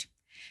saved.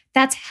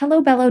 That's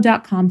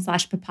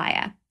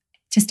hellobello.com/papaya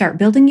to start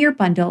building your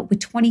bundle with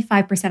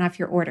 25% off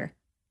your order.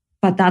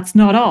 But that's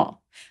not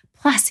all.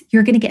 Plus,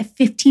 you're going to get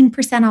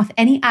 15% off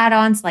any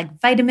add-ons like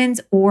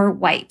vitamins or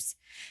wipes.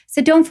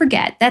 So don't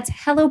forget, that's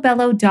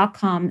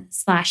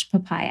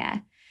hellobello.com/papaya.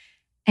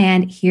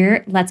 And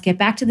here, let's get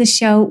back to the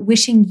show,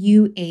 wishing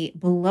you a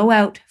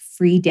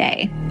blowout-free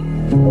day.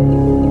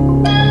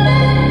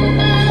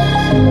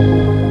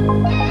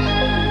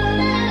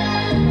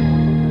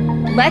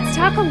 Let's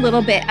talk a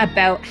little bit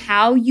about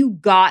how you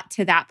got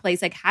to that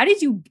place. Like, how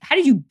did you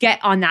get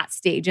on that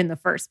stage in the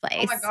first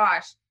place? Oh my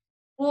gosh.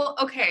 Well,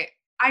 okay.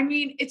 I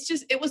mean,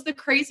 it was the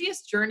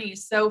craziest journey.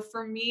 So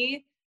for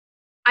me,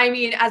 I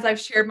mean, as I've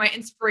shared, my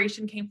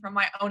inspiration came from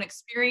my own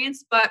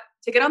experience, but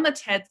to get on the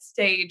TED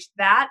stage,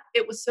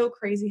 it was so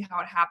crazy how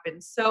it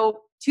happened.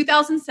 So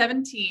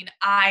 2017,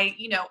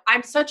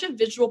 I'm such a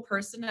visual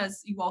person,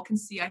 as you all can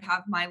see. I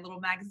have my little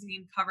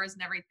magazine covers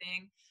and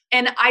everything.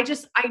 And I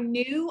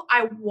knew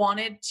I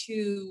wanted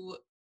to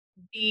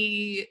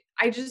I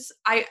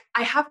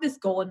have this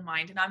goal in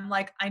mind, and I'm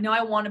like, I know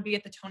I want to be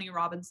at the Tony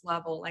Robbins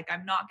level. Like,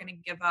 I'm not going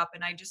to give up.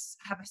 And I just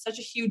have such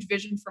a huge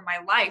vision for my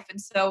life.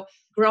 And so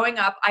growing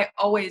up, I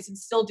always, and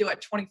still do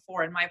at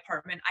 24 in my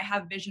apartment, I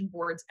have vision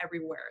boards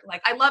everywhere.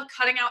 Like, I love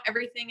cutting out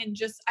everything, and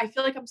I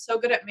feel like I'm so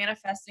good at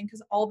manifesting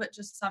because all of it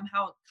just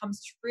somehow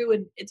comes true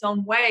in its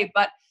own way.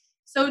 But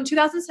so in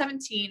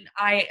 2017,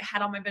 I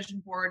had on my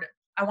vision board,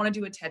 I want to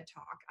do a TED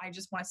Talk. I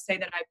just want to say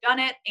that I've done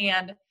it.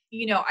 And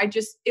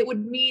it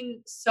would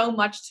mean so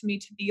much to me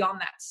to be on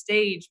that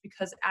stage,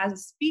 because as a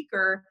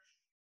speaker,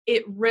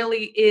 it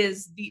really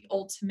is the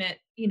ultimate,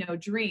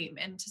 dream.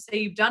 And to say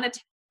you've done a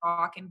TED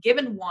Talk and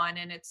given one,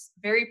 and it's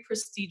very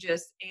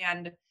prestigious.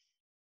 And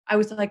I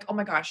was like, oh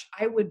my gosh,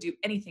 I would do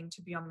anything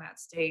to be on that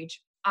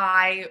stage.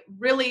 I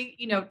really,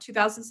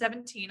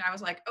 2017, I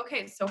was like,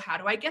 okay, so how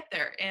do I get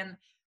there? And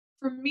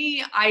for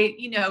me, I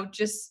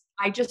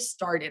just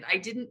started. I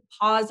didn't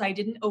pause. I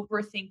didn't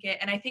overthink it.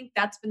 And I think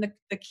that's been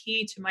the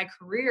key to my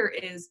career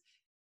is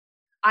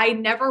I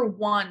never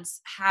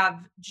once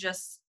have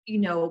just,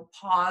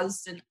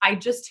 paused, and I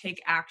just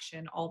take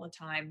action all the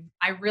time.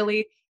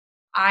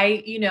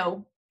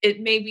 It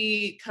may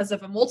be because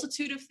of a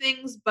multitude of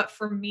things, but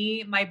for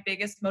me, my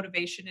biggest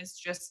motivation is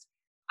just,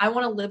 I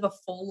want to live a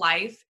full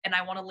life, and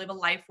I want to live a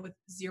life with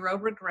zero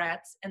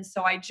regrets. And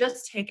so I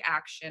just take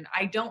action.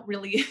 I don't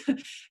really,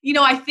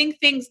 I think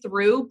things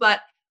through,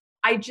 but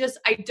I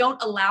don't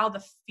allow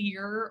the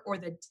fear or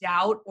the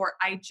doubt, or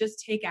I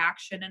just take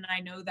action. And I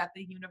know that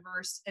the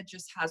universe, it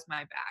just has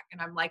my back.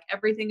 And I'm like,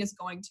 everything is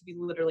going to be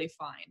literally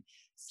fine.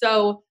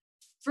 So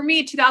for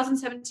me,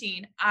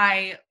 2017,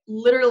 I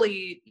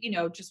literally,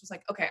 just was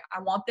like, okay,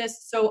 I want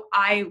this. So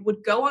I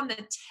would go on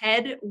the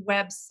TED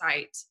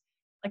website,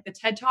 like the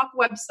TED Talk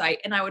website,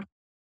 and I would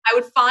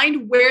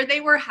find where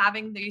they were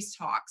having these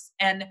talks,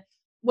 and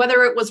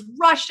whether it was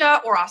Russia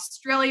or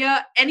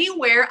Australia,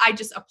 anywhere, I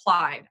just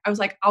applied. I was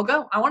like, I'll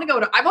go. I've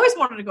always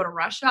wanted to go to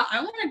Russia.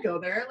 I want to go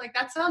there. Like,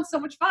 that sounds so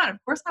much fun.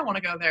 Of course I want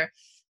to go there.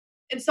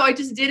 And so I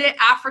just did it.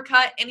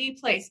 Africa, any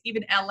place,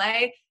 even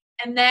LA.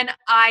 And then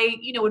I,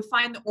 would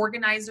find the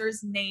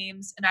organizers'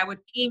 names, and I would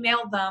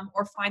email them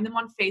or find them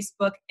on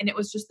Facebook. And it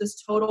was just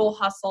this total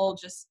hustle,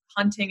 just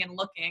hunting and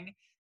looking.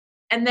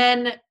 And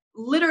then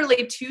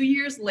literally 2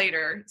 years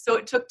later, so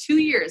it took 2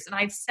 years, and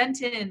I'd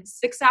sent in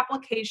 6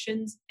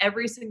 applications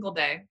every single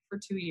day for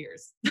 2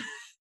 years.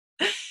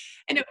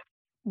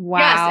 Wow.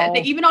 Yes, and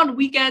even on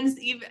weekends,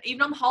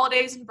 even on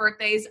holidays and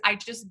birthdays, I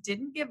just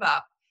didn't give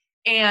up.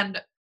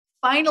 And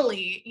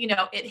finally,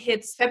 it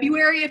hits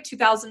February of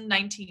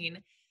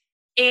 2019.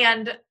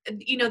 And,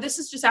 this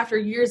is just after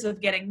years of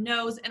getting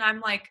no's. And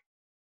I'm like,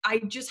 I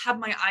just have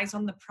my eyes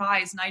on the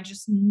prize. And I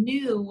just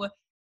knew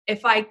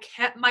if I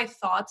kept my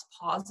thoughts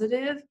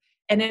positive,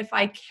 and if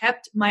I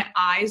kept my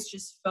eyes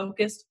just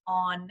focused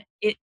on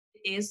it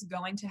is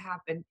going to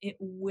happen, it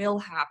will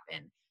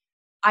happen.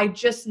 I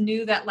just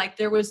knew that, like,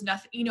 there was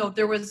nothing,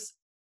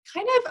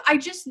 I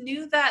just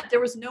knew that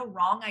there was no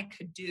wrong I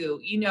could do,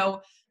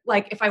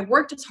 like, if I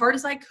worked as hard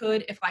as I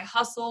could, if I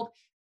hustled,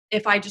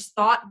 if I just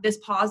thought this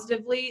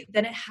positively,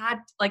 then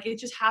it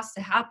just has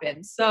to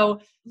happen. So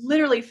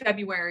literally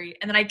February,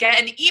 and then I get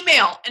an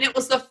email, and it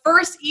was the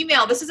first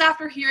email. This is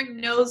after hearing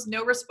no's,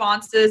 no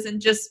responses,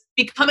 and just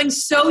becoming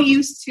so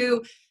used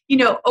to,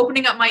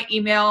 opening up my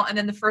email. And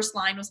then the first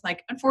line was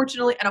like,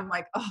 unfortunately, and I'm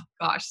like, oh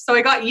gosh. So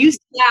I got used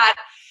to that.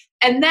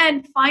 And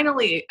then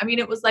finally,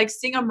 it was like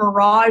seeing a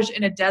mirage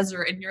in a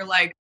desert, and you're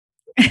like,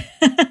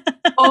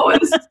 oh,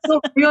 this is so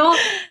real.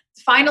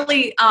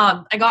 Finally,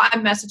 I got a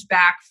message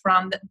back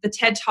from the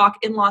TED Talk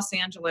in Los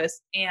Angeles,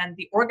 and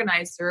the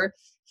organizer,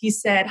 he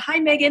said, "Hi,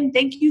 Megan,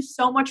 thank you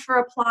so much for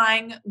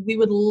applying. We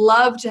would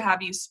love to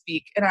have you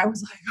speak." And I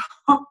was like,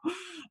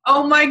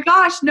 oh my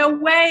gosh, no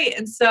way.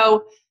 And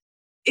so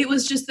it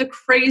was just the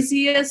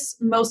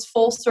craziest, most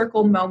full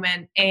circle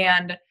moment.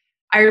 And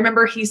I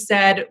remember he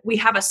said, we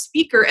have a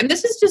speaker, and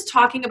this is just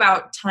talking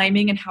about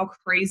timing and how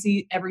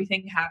crazy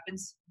everything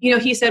happens.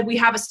 He said, we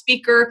have a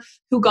speaker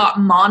who got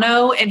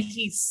mono and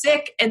he's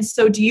sick. And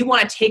so do you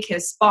want to take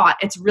his spot?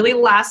 It's really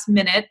last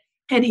minute.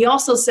 And he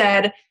also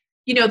said,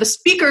 the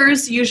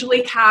speakers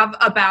usually have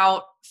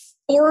about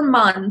 4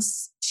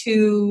 months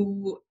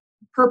to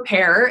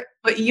prepare,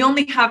 but you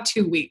only have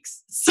 2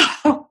 weeks.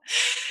 So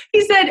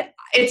he said,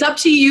 it's up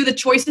to you. The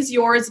choice is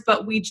yours,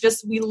 but we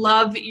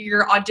love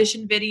your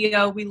audition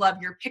video. We love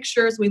your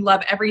pictures. We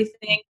love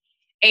everything.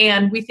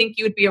 And we think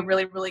you would be a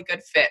really, really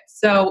good fit.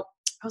 So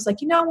I was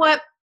like, you know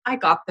what? I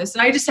got this.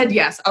 And I just said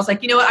yes. I was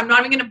like, you know what? I'm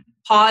not even going to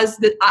pause.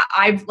 That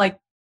I've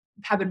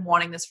have been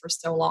wanting this for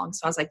so long.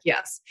 So I was like,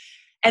 yes.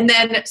 And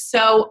then,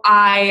 so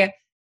I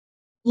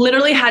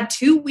literally had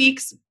 2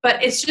 weeks,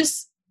 but it's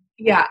just,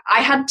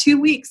 I had 2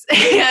 weeks.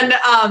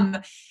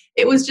 And,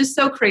 it was just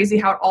so crazy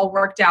how it all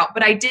worked out.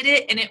 But I did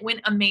it and it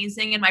went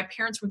amazing. And my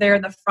parents were there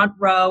in the front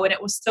row and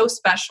it was so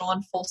special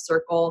and full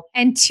circle.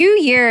 And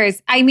 2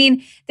 years. I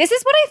mean, this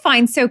is what I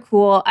find so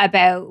cool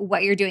about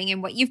what you're doing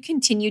and what you've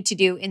continued to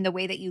do in the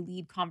way that you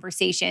lead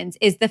conversations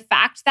is the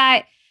fact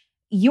that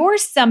you're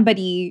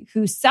somebody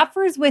who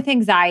suffers with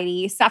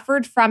anxiety,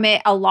 suffered from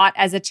it a lot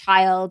as a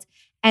child,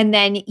 and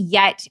then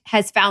yet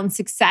has found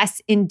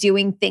success in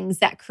doing things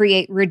that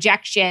create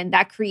rejection,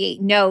 that create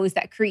no's,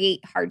 that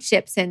create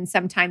hardships and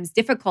sometimes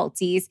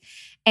difficulties.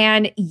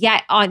 And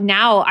yet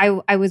now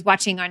I was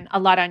watching a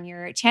lot on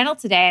your channel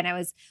today, and I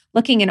was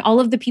looking at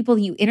all of the people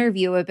you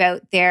interview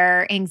about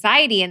their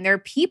anxiety, and they're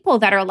people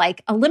that are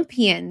like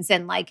Olympians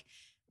and like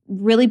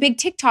really big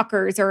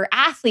TikTokers or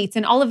athletes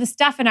and all of this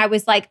stuff. And I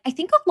was like, I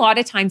think a lot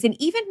of times, and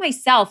even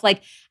myself,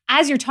 like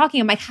as you're talking,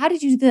 I'm like, how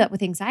did you do that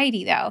with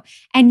anxiety though?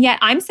 And yet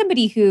I'm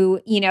somebody who,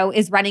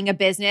 is running a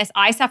business.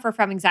 I suffer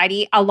from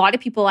anxiety. A lot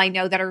of people I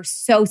know that are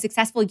so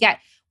successful, yet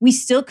we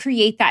still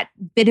create that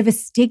bit of a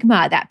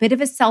stigma, that bit of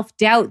a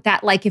self-doubt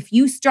that like, if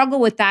you struggle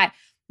with that,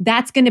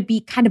 that's going to be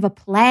kind of a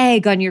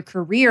plague on your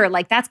career.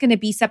 Like that's going to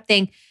be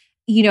something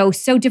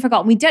so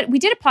difficult. We did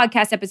a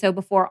podcast episode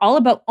before all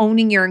about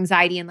owning your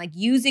anxiety and like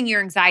using your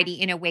anxiety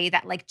in a way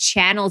that like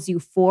channels you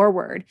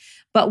forward.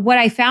 But what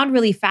I found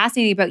really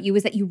fascinating about you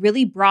is that you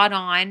really brought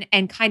on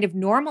and kind of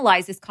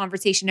normalized this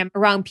conversation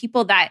around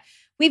people that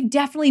we've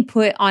definitely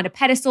put on a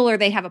pedestal or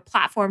they have a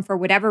platform for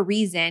whatever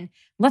reason.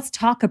 Let's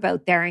talk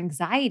about their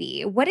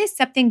anxiety. What is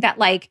something that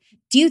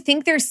do you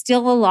think there's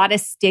still a lot of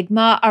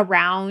stigma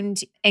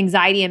around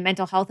anxiety and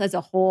mental health as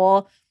a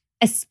whole,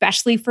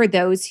 especially for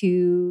those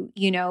who,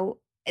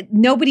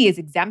 nobody is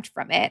exempt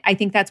from it. I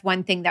think that's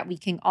one thing that we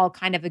can all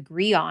kind of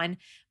agree on.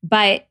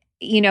 But,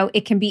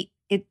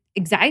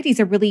 anxiety is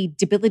a really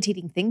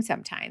debilitating thing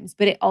sometimes,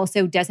 but it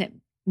also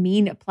doesn't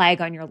mean a plague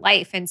on your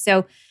life. And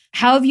so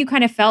how have you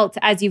kind of felt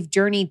as you've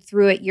journeyed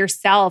through it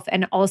yourself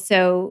and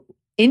also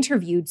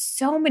interviewed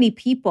so many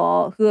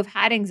people who have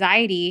had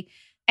anxiety?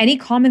 Any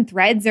common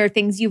threads or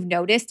things you've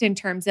noticed in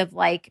terms of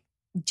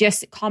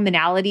just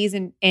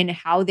commonalities in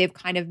how they've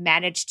kind of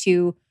managed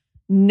to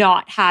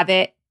not have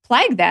it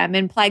plague them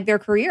and plague their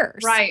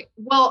careers? Right.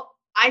 Well,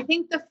 I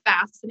think the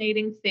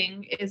fascinating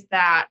thing is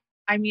that,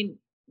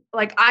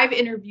 I've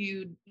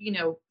interviewed,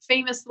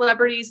 famous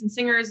celebrities and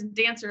singers and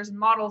dancers and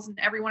models and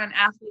everyone and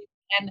athletes.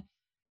 And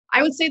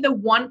I would say the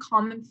one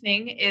common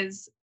thing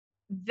is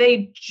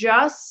they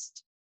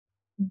just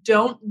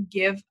don't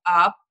give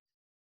up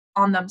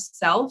on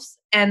themselves.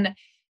 And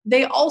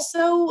they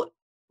also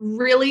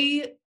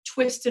really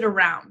twist it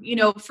around.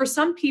 For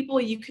some people,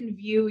 you can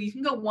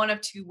go one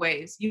of two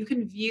ways. You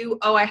can view,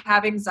 oh, I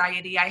have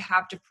anxiety, I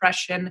have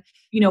depression,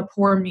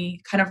 poor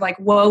me, kind of like,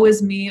 woe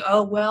is me.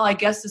 Oh, well, I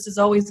guess this is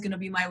always going to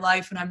be my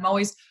life. And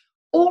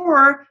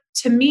or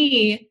to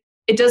me,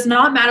 it does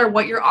not matter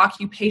what your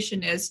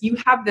occupation is. You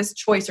have this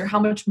choice or how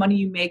much money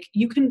you make.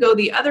 You can go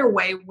the other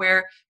way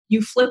where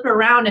you flip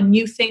around and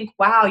you think,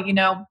 wow,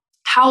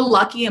 how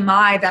lucky am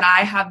I that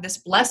I have this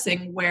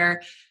blessing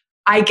where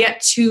I get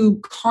to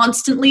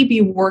constantly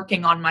be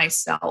working on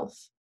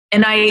myself.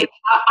 And I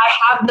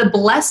have the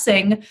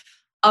blessing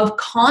of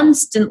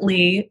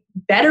constantly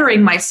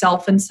bettering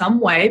myself in some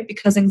way,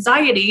 because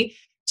anxiety,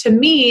 to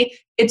me,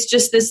 it's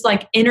just this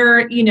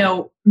inner,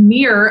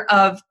 mirror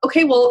of,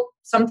 okay, well,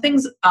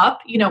 something's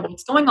up,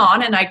 what's going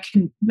on. And I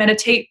can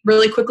meditate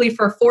really quickly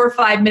for 4 or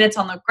 5 minutes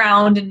on the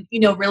ground and,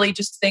 really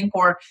just think,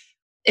 or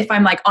if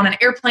I'm on an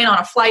airplane, on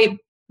a flight,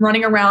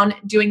 running around,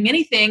 doing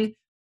anything,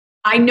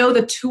 I know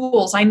the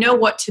tools, I know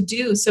what to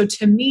do. So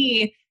to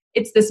me,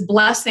 it's this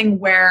blessing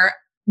where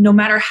no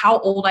matter how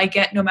old I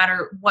get, no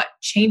matter what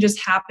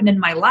changes happen in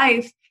my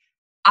life,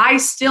 I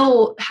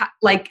still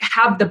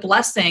have the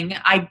blessing.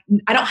 I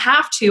don't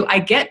have to, I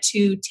get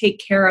to take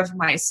care of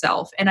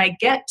myself and I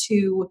get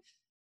to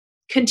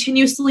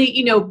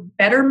continuously,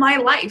 better my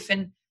life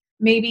and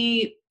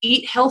maybe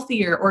eat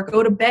healthier or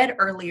go to bed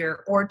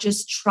earlier or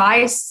just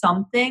try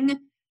something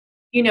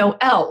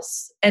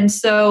else. And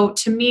so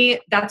to me,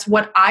 that's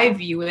what I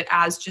view it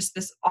as, just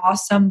this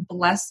awesome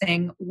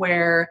blessing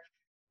where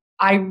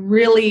I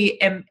really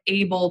am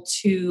able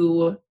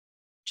to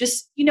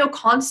just,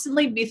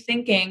 constantly be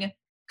thinking,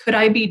 could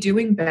I be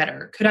doing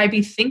better? Could I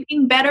be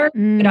thinking better?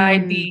 Could I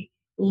be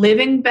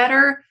living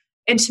better?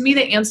 And to me,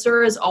 the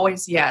answer is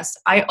always yes.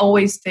 I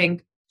always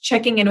think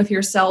checking in with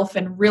yourself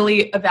and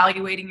really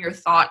evaluating your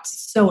thoughts is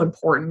so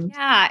important.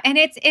 Yeah. And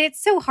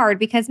it's so hard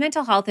because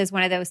mental health is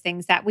one of those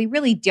things that we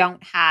really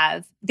don't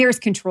have. There's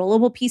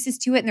controllable pieces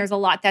to it. And there's a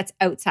lot that's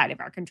outside of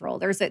our control.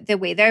 There's the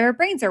way that our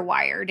brains are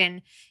wired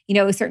and,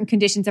 certain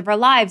conditions of our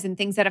lives and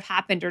things that have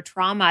happened or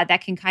trauma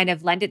that can kind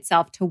of lend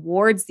itself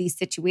towards these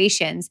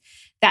situations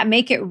that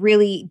make it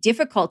really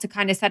difficult to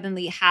kind of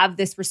suddenly have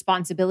this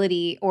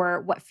responsibility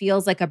or what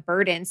feels like a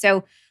burden.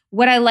 So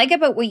what I like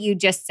about what you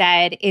just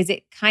said is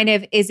it kind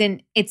of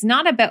it's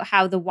not about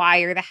how the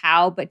why or the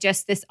how, but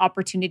just this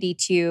opportunity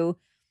to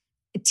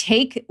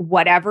take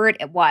whatever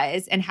it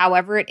was and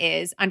however it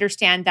is,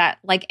 understand that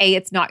like,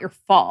 it's not your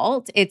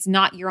fault. It's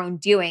not your own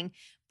doing,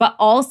 but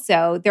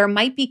also there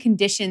might be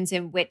conditions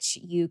in which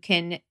you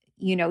can,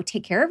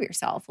 take care of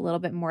yourself a little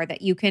bit more,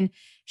 that you can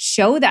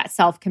show that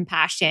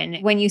self-compassion.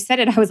 When you said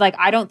it, I was like,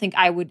 I don't think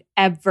I would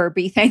ever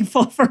be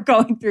thankful for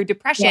going through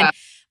depression. Yeah.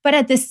 But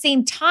at the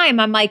same time,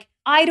 I'm like,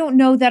 I don't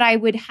know that I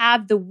would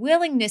have the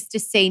willingness to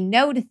say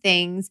no to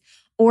things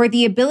or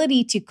the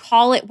ability to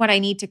call it what I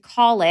need to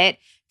call it,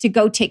 to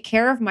go take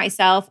care of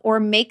myself or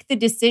make the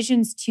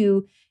decisions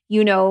to,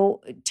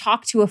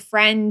 talk to a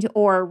friend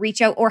or reach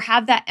out or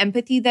have that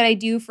empathy that I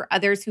do for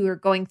others who are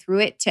going through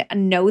it, to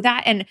know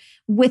that. And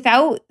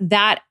without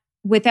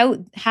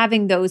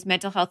having those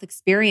mental health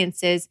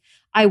experiences,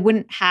 I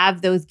wouldn't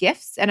have those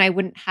gifts and I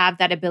wouldn't have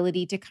that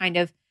ability to kind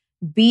of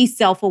be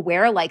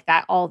self-aware like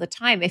that all the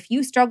time. If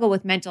you struggle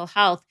with mental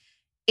health,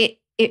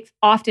 it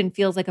often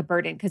feels like a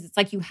burden because it's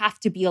like you have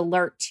to be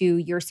alert to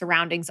your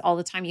surroundings all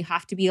the time. You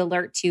have to be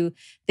alert to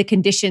the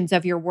conditions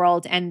of your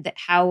world and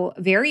how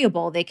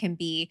variable they can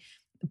be.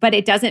 But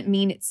it doesn't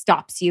mean it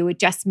stops you. It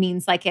just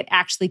means like it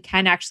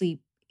can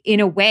in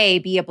a way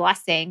be a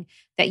blessing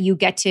that you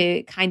get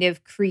to kind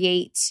of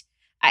create.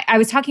 I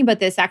was talking about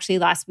this actually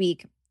last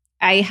week.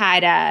 I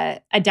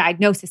had a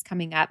diagnosis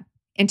coming up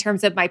in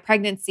terms of my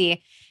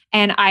pregnancy.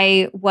 And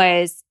I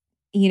was,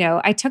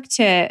 I took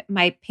to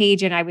my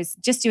page and I was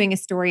just doing a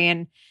story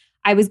and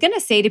I was going to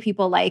say to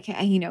people like,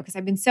 because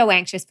I've been so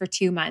anxious for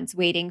 2 months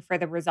waiting for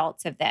the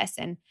results of this.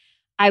 And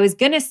I was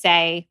going to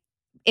say,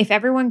 if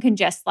everyone can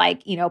just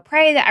like,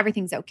 pray that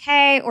everything's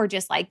okay, or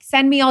just like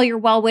send me all your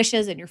well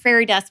wishes and your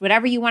fairy dust,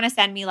 whatever you want to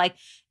send me, like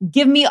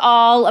give me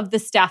all of the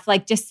stuff,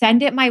 like just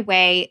send it my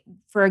way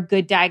for a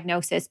good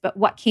diagnosis. But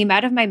what came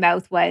out of my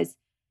mouth was,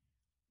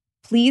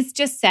 please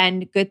just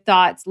send good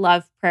thoughts,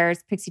 love,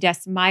 prayers, pixie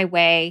dust my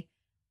way,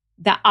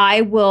 that I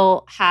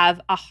will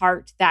have a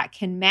heart that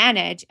can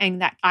manage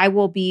and that I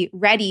will be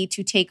ready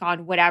to take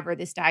on whatever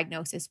this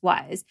diagnosis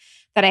was.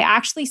 That I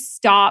actually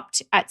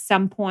stopped at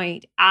some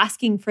point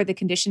asking for the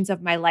conditions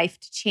of my life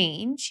to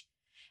change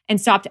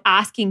and stopped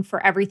asking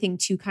for everything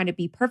to kind of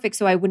be perfect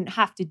so I wouldn't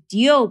have to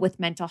deal with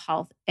mental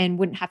health and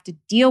wouldn't have to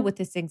deal with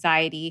this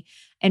anxiety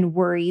and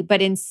worry.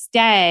 But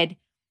instead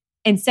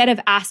of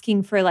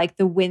asking for like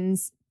the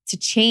wins to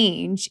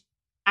change,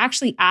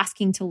 actually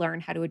asking to learn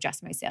how to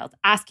adjust myself,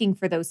 asking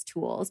for those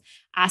tools,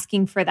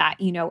 asking for that,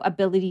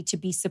 ability to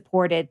be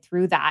supported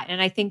through that.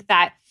 And I think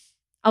that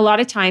a lot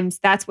of times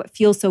that's what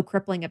feels so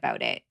crippling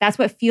about it. That's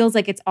what feels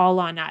like it's all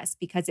on us,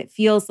 because it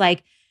feels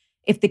like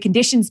if the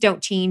conditions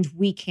don't change,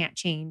 we can't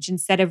change,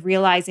 instead of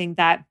realizing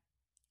that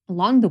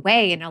along the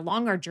way and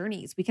along our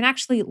journeys, we can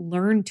actually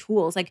learn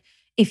tools. Like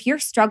if you're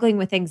struggling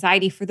with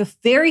anxiety for the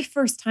very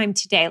first time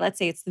today, let's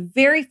say it's the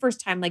very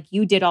first time like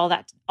you did all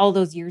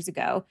those years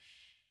ago,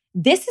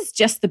 this is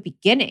just the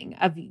beginning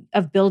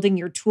of building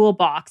your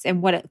toolbox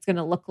and what it's going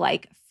to look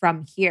like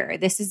from here.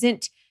 This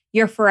isn't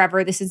your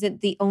forever. This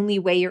isn't the only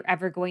way you're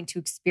ever going to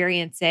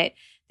experience it.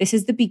 This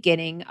is the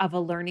beginning of a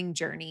learning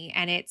journey.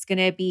 And it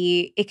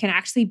can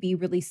actually be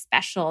really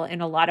special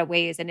in a lot of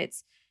ways. And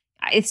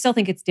I still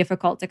think it's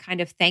difficult to kind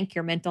of thank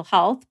your mental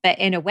health, but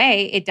in a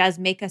way it does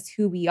make us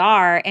who we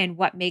are and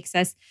what makes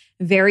us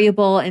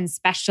variable and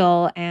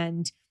special,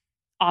 and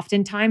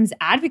oftentimes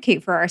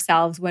advocate for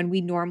ourselves when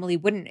we normally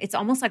wouldn't. It's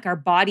almost like our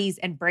bodies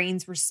and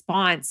brains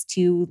response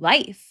to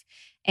life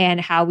and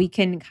how we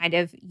can kind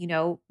of,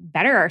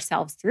 better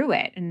ourselves through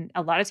it. And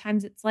a lot of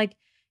times it's like,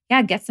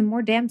 yeah, get some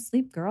more damn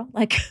sleep, girl.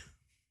 Like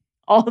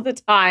all the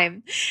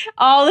time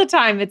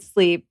it's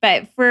sleep.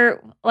 But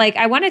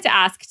I wanted to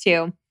ask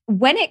too,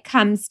 when it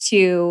comes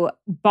to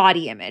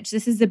body image,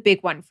 this is a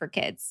big one for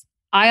kids.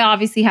 I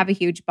obviously have a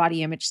huge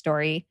body image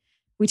story.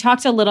 We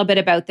talked a little bit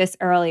about this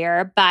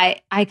earlier,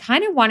 but I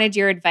kind of wanted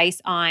your advice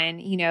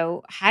on,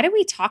 how do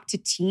we talk to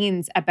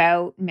teens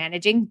about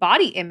managing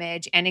body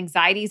image and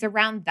anxieties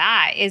around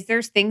that? Is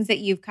there things that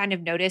you've kind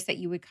of noticed that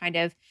you would kind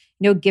of,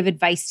 give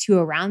advice to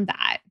around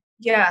that?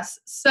 Yes.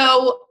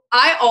 So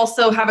I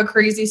also have a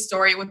crazy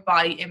story with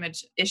body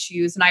image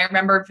issues. And I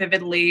remember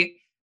vividly,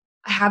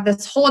 I have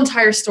this whole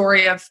entire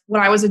story of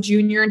when I was a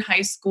junior in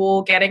high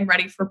school, getting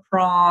ready for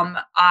prom.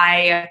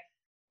 I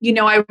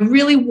I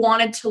really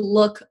wanted to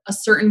look a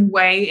certain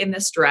way in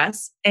this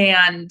dress.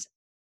 And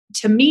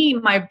to me,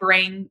 my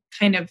brain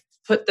kind of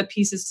put the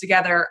pieces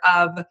together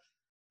of,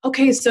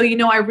 okay, so,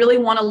 I really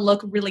want to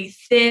look really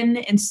thin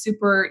and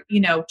super,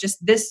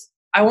 just this,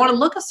 I want to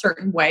look a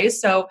certain way.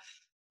 So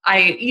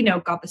I,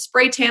 got the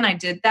spray tan, I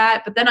did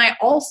that. But then I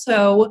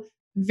also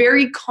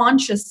very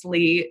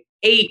consciously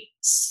ate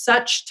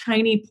such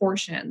tiny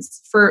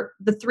portions for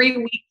the 3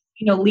 weeks,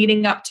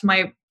 leading up to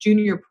my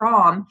junior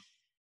prom.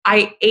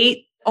 I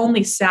ate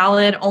only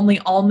salad, only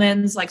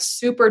almonds, like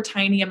super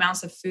tiny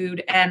amounts of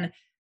food. And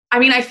I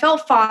mean, I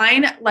felt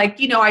fine. Like,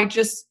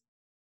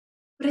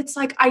 but it's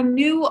like, I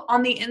knew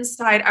on the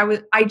inside,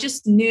 I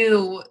just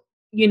knew,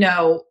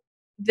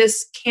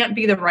 this can't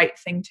be the right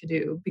thing to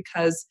do,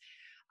 because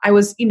I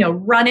was,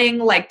 running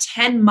like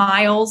 10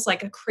 miles,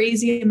 like a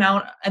crazy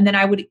amount. And then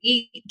I would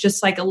eat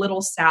just like a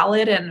little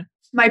salad. And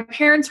my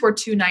parents were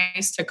too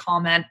nice to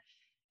comment.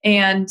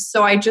 And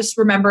so I just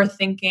remember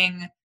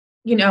thinking,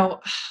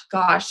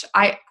 gosh,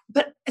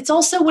 but it's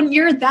also when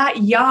you're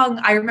that young,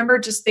 I remember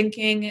just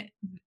thinking,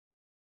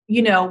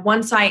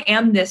 once I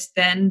am this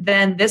thin,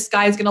 then this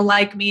guy's going to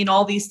like me and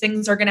all these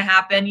things are going to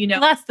happen,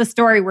 Well, that's the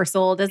story we're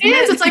sold, isn't it? It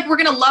is. It's like, we're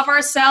going to love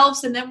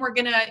ourselves and then we're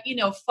going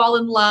to, fall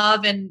in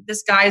love and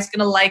this guy's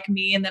going to like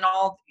me. And then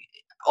all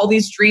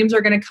these dreams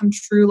are going to come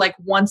true. Like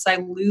once I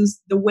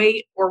lose the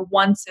weight, or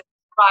once it's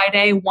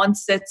Friday,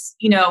 once it's,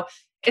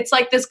 it's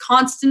like this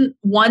constant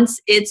but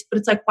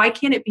it's like, why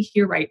can't it be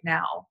here right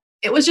now?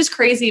 It was just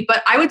crazy.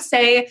 But I would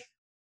say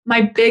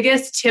my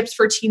biggest tips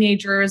for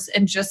teenagers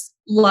and just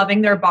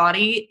loving their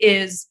body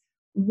is,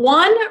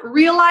 one,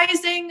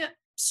 realizing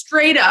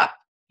straight up,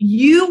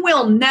 you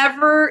will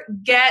never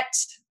get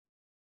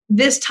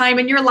this time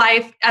in your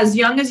life. As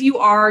young as you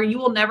are, you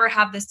will never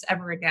have this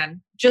ever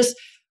again. Just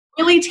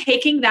really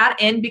taking that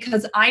in,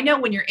 because I know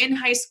when you're in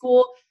high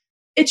school,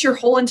 it's your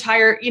whole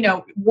entire,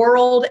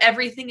 world.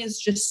 Everything is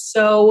just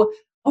so,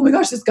 oh my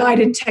gosh, this guy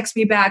didn't text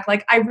me back.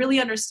 Like, I really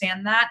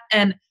understand that.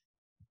 And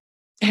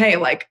hey,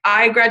 like,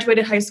 I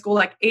graduated high school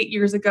like 8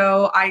 years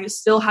ago. I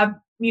still have,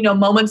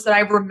 moments that I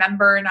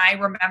remember, and I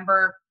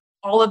remember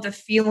all of the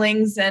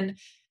feelings, and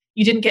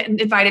you didn't get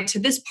invited to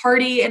this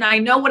party. And I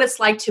know what it's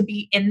like to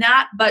be in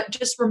that, but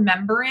just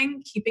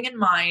remembering, keeping in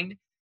mind,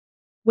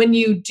 when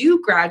you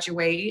do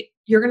graduate,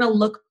 you're going to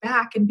look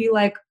back and be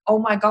like, oh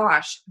my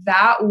gosh,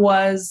 that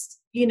was,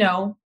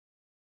 years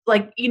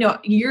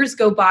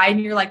go by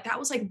and you're like, that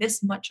was like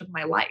this much of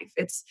my life.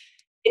 It's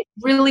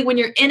really, when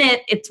you're in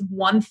it, it's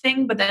one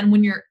thing, but then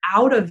when you're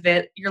out of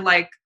it, you're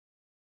like,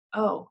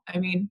 oh, I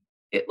mean,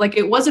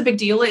 it was a big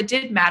deal. It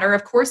did matter.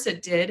 Of course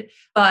it did.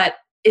 But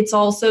it's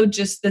also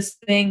just this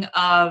thing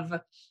of,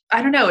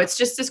 I don't know, it's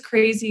just this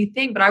crazy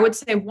thing. But I would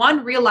say,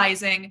 one,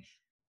 realizing,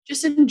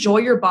 just enjoy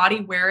your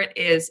body where it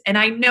is. And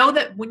I know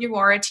that when you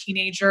are a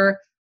teenager,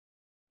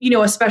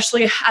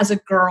 especially as a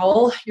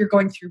girl, you're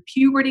going through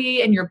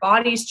puberty and your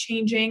body's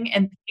changing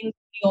and things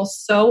feel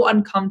so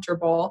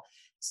uncomfortable.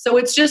 So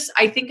it's just,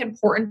 I think,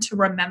 important to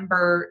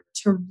remember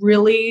to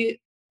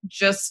really,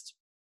 just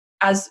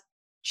as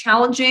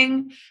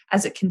challenging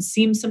as it can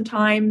seem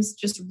sometimes,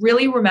 just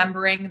really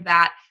remembering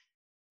that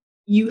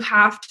you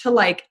have to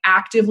like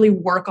actively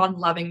work on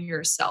loving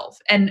yourself.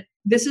 And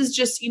this is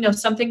just,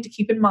 something to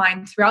keep in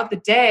mind throughout the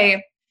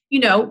day.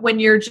 When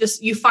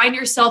you find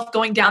yourself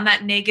going down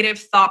that negative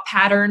thought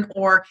pattern,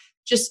 or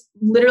just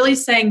literally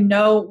saying,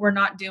 no, we're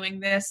not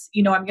doing this.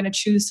 I'm going to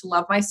choose to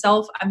love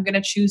myself. I'm going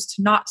to choose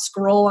to not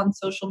scroll on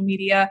social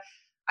media.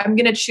 I'm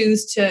going to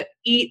choose to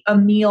eat a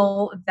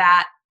meal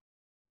that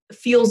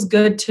feels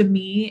good to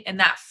me and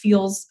that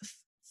feels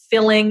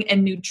filling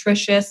and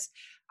nutritious.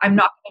 I'm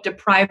not going to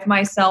deprive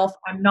myself.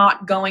 I'm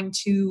not going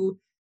to,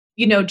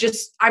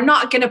 I'm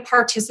not going to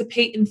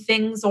participate in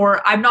things,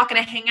 or I'm not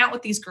going to hang out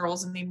with these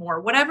girls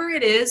anymore. Whatever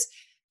it is,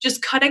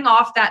 just cutting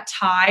off that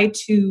tie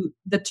to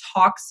the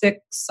toxic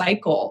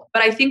cycle.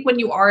 But I think when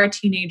you are a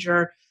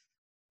teenager,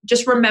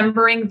 just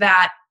remembering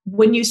that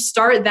when you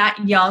start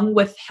that young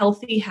with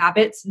healthy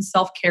habits and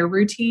self-care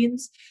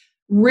routines,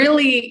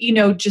 really,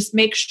 just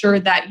make sure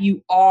that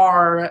you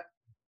are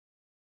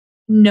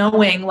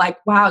knowing like,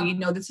 wow,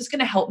 this is going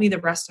to help me the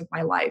rest of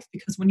my life.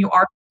 Because when you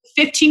are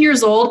 15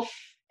 years old,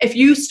 if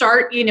you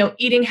start,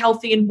 eating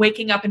healthy and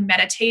waking up and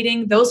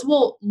meditating, those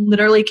will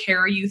literally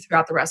carry you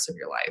throughout the rest of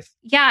your life.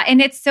 Yeah.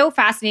 And it's so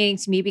fascinating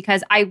to me,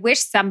 because I wish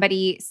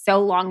somebody so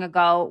long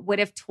ago would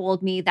have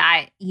told me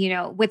that,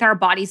 with our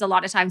bodies, a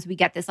lot of times we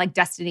get this like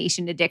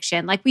destination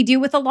addiction, like we do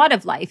with a lot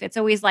of life. It's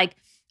always like,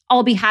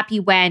 I'll be happy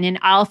when, and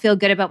I'll feel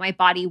good about my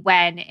body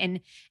when.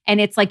 And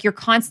it's like you're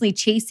constantly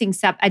chasing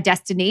a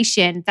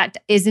destination that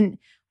isn't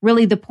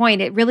really the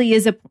point. It really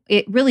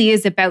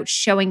is about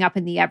showing up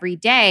in the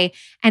everyday.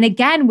 And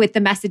again, with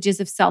the messages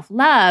of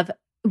self-love,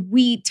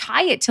 we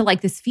tie it to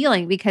like this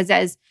feeling, because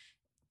as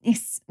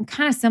it's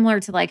kind of similar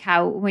to like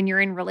how when you're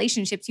in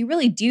relationships, you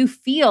really do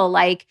feel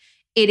like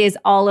it is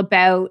all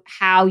about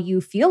how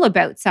you feel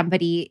about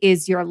somebody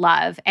is your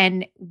love.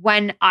 And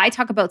when I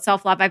talk about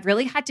self-love, I've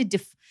really had to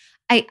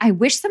I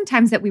wish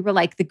sometimes that we were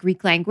like the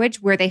Greek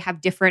language where they have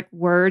different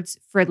words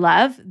for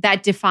love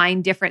that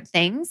define different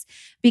things.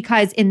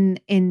 Because in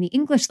the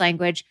English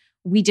language,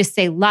 we just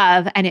say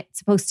love and it's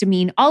supposed to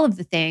mean all of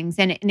the things.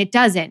 And it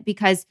doesn't,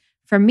 because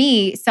for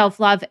me,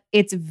 self-love,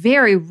 it's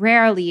very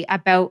rarely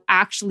about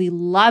actually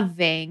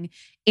loving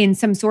in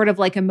some sort of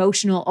like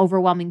emotional,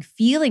 overwhelming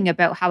feeling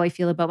about how I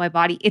feel about my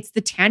body. It's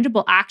the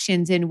tangible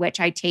actions in which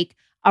I take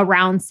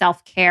around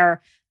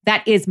self-care.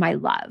 That is my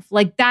love.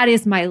 Like that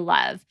is my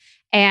love.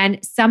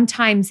 And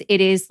sometimes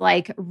it is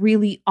like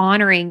really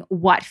honoring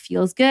what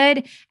feels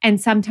good. And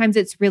sometimes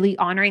it's really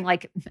honoring,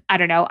 like, I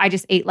don't know, I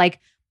just ate like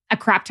a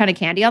crap ton of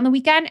candy on the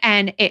weekend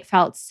and it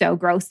felt so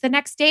gross the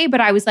next day.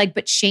 But I was like,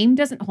 but shame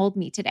doesn't hold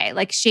me today.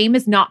 Like shame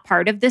is not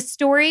part of this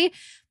story.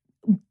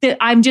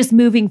 I'm just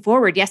moving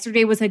forward.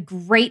 Yesterday was a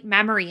great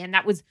memory. And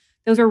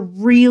those are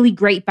really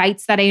great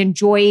bites that I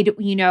enjoyed,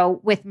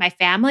 with my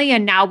family.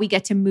 And now we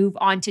get to move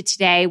on to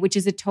today, which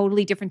is a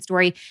totally different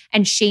story.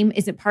 And shame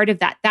isn't part of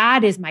that.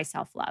 That is my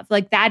self-love.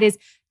 Like that is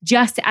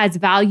just as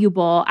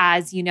valuable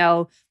as,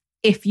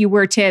 if you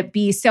were to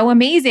be so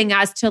amazing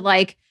as to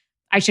like,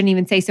 I shouldn't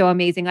even say so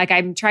amazing. Like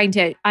I'm trying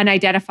to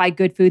unidentify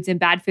good foods and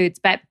bad foods,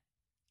 but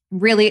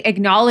really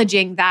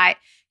acknowledging that,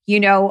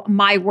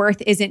 my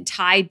worth isn't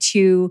tied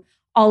to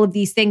all of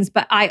these things,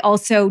 but I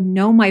also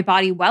know my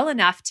body well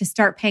enough to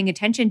start paying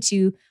attention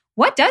to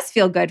what does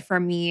feel good for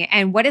me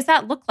and what does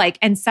that look like?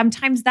 And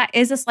sometimes that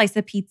is a slice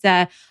of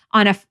pizza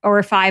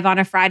or 5 on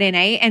a Friday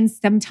night. And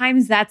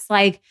sometimes that's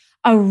like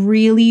a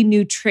really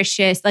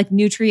nutritious, like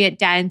nutrient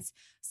dense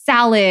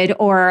salad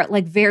or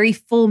like very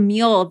full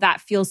meal that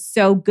feels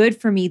so good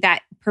for me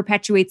that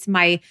perpetuates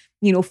my,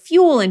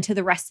 fuel into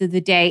the rest of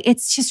the day.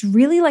 It's just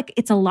really like,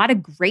 it's a lot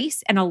of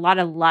grace and a lot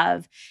of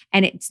love.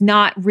 And it's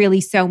not really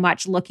so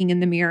much looking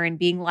in the mirror and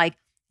being like,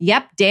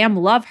 yep, damn,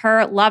 love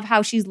her, love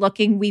how she's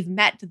looking. We've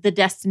met the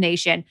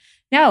destination.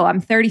 No,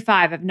 I'm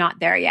 35. I'm not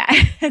there yet.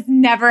 It has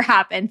never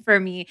happened for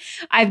me.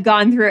 I've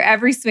gone through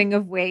every swing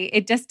of weight.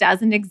 It just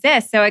doesn't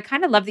exist. So I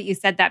kind of love that you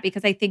said that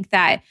because I think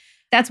that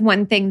that's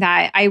one thing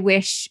that I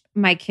wish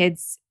my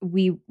kids,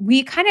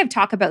 we kind of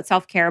talk about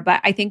self-care, but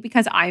I think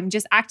because I'm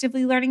just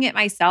actively learning it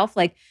myself,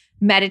 like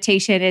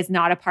meditation is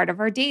not a part of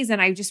our days.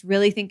 And I just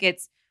really think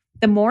it's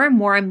the more and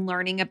more I'm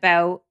learning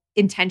about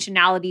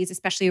intentionalities,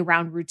 especially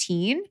around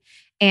routine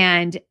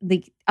and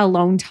the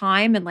alone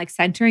time and like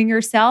centering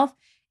yourself.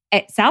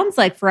 It sounds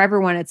like for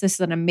everyone, it's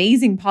just an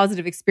amazing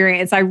positive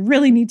experience. I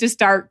really need to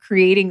start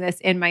creating this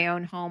in my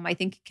own home. I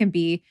think it can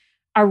be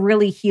a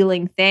really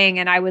healing thing.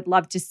 And I would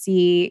love to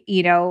see,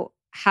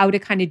 how to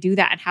kind of do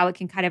that and how it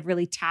can kind of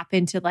really tap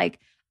into like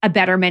a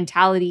better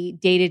mentality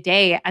day to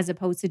day, as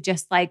opposed to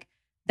just like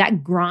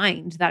that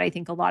grind that I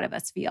think a lot of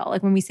us feel.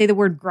 Like when we say the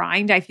word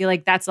grind, I feel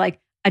like that's like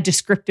a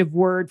descriptive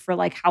word for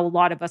like how a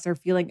lot of us are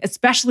feeling,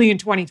 especially in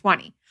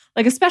 2020.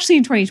 Like, especially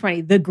in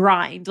 2020, the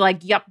grind. Like,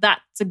 yep,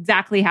 that's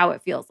exactly how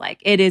it feels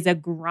like. It is a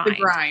grind. The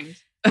grind.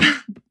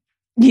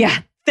 Yeah.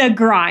 The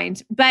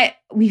grind. But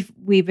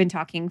we've been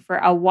talking for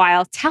a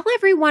while. Tell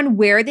everyone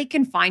where they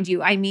can find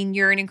you. I mean,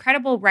 you're an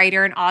incredible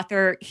writer and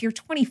author. You're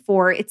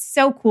 24. It's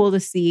so cool to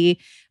see.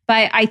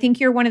 But I think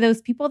you're one of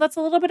those people that's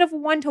a little bit of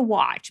one to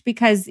watch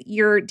because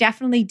you're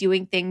definitely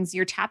doing things.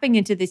 You're tapping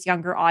into this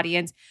younger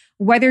audience,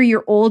 whether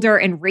you're older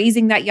and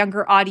raising that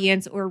younger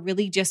audience or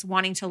really just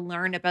wanting to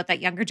learn about that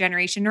younger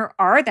generation or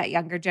are that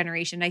younger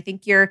generation. I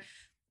think you're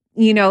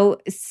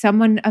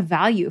someone of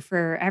value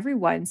for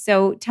everyone.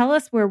 So tell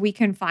us where we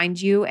can find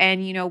you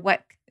and,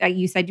 what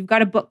you said you've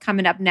got a book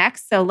coming up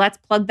next. So let's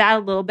plug that a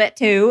little bit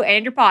too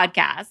and your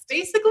podcast.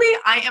 Basically,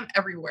 I am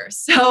everywhere.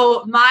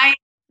 So my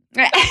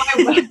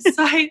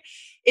website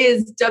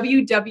is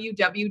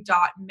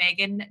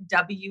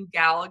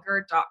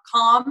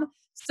www.meganwgallagher.com.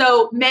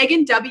 So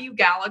Megan W.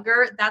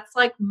 Gallagher, that's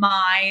like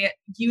my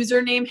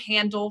username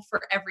handle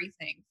for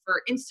everything,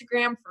 for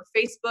Instagram, for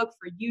Facebook,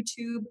 for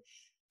YouTube.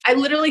 I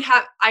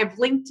have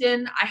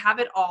LinkedIn, I have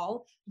it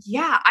all.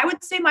 Yeah, I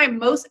would say my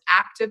most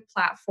active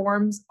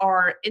platforms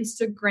are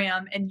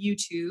Instagram and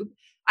YouTube.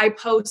 I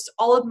post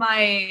all of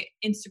my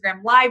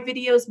Instagram live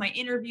videos, my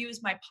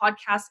interviews, my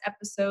podcast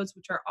episodes,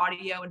 which are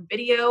audio and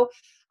video.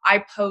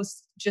 I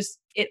post just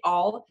it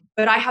all,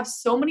 but I have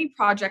so many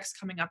projects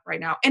coming up right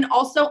now. And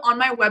also on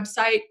my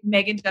website,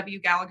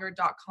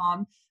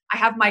 meganwgallagher.com, I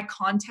have my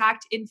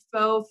contact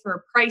info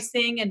for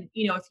pricing. And,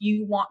 if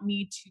you want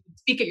me to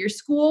speak at your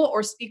school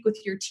or speak with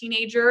your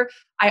teenager,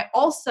 I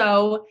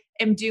also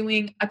am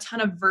doing a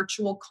ton of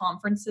virtual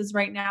conferences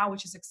right now,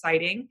 which is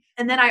exciting.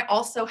 And then I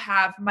also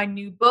have my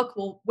new book,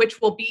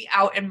 which will be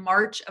out in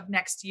March of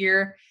next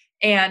year.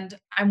 And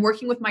I'm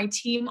working with my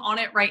team on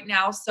it right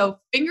now. So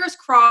fingers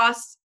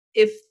crossed,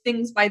 if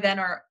things by then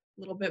are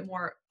a little bit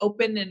more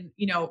open and,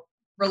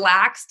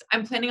 relaxed,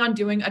 I'm planning on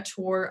doing a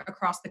tour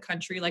across the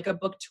country, like a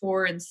book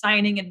tour and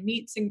signing and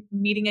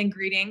meeting and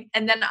greeting.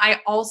 And then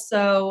I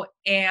also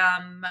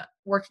am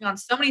working on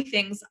so many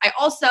things. I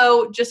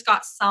also just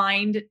got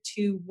signed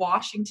to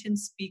Washington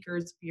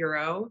Speakers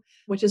Bureau,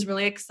 which is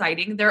really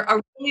exciting.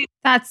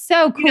 That's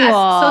so cool. Yes,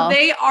 so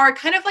they are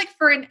kind of like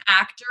for an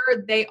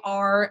actor, they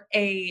are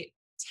a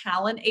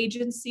talent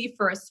agency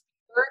for a speaker.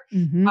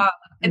 Mm-hmm.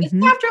 And this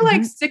is after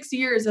like 6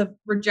 years of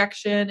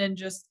rejection and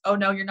just, oh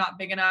no, you're not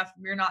big enough.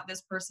 You're not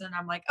this person. And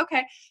I'm like,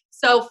 okay.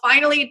 So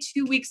finally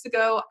 2 weeks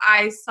ago,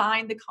 I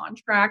signed the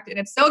contract, and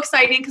it's so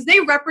exciting because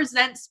they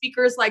represent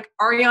speakers like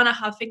Ariana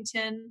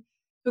Huffington,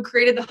 who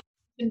created the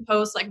Huffington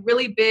Post, like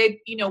really big,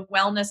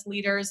 wellness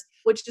leaders,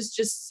 which is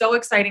just so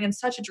exciting and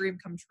such a dream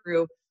come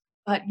true.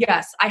 But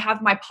yes, I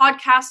have my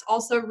podcast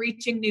also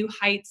reaching new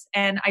heights,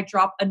 and I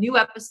drop a new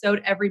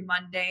episode every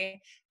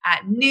Monday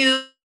at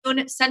noon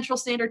Central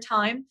Standard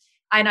Time.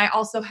 And I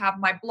also have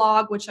my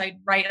blog, which I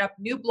write up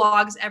new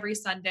blogs every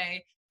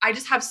Sunday. I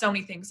just have so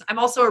many things. I'm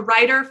also a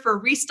writer for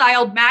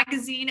Restyled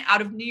Magazine out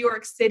of New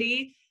York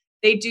City.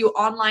 They do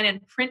online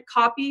and print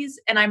copies.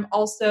 And I'm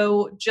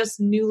also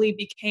just newly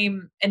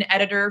became an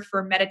editor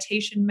for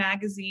Meditation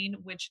Magazine,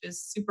 which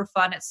is super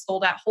fun. It's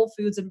sold at Whole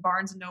Foods and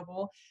Barnes &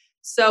 Noble.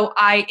 So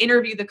I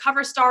interview the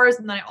cover stars,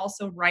 and then I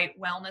also write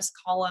wellness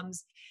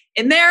columns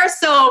in there.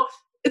 So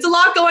it's a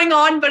lot going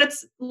on, but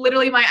it's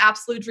literally my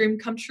absolute dream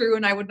come true,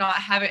 and I would not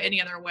have it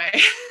any other way.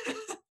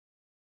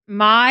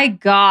 My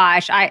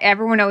gosh,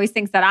 everyone always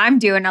thinks that I'm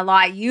doing a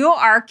lot. You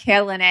are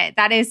killing it.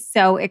 That is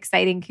so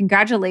exciting.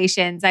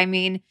 Congratulations. I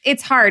mean,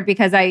 it's hard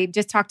because I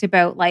just talked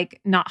about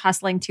like not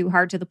hustling too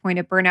hard to the point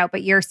of burnout,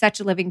 but you're such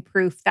a living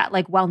proof that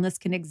like wellness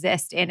can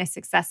exist in a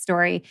success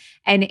story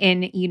and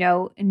in,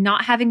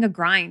 not having a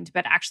grind,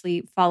 but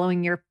actually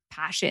following your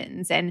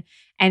passions and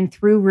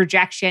through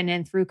rejection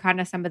and through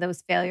kind of some of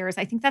those failures.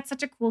 I think that's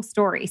such a cool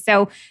story.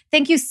 So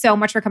thank you so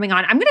much for coming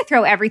on. I'm going to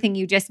throw everything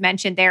you just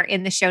mentioned there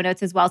in the show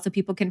notes as well, so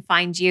people can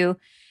find you.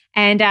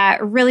 And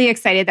really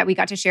excited that we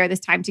got to share this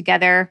time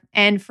together.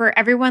 And for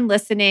everyone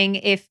listening,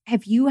 if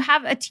you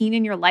have a teen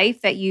in your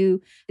life that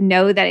you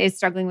know that is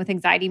struggling with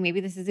anxiety,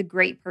 maybe this is a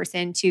great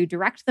person to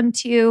direct them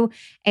to.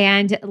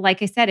 And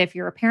like I said, if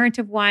you're a parent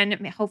of one,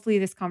 hopefully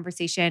this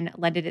conversation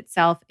lended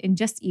itself in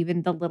just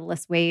even the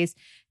littlest ways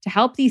to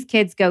help these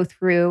kids go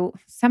through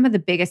some of the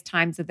biggest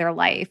times of their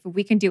life. If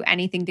we can do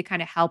anything to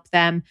kind of help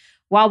them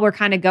while we're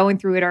kind of going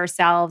through it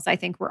ourselves, I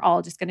think we're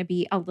all just going to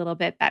be a little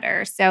bit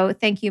better. So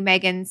thank you,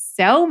 Megan,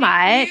 so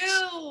much.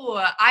 Thank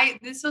you.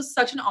 This was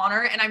such an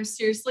honor, and I'm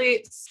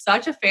seriously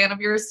such a fan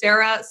of yours,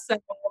 Sarah. So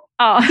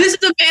this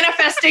is a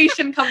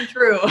manifestation come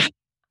true.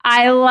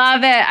 I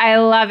love it. I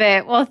love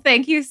it. Well,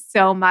 thank you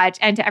so much.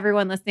 And to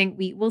everyone listening,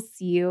 we will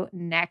see you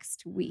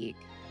next week.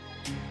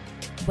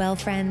 Well,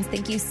 friends,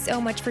 thank you so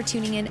much for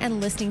tuning in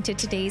and listening to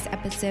today's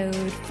episode.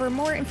 For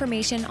more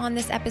information on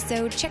this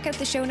episode, check out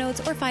the show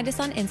notes or find us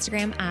on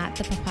Instagram at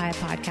The Papaya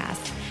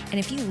Podcast. And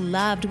if you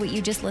loved what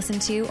you just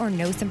listened to or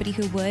know somebody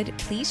who would,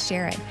 please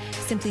share it.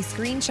 Simply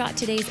screenshot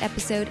today's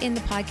episode in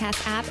the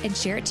podcast app and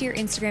share it to your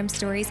Instagram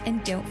stories,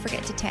 and don't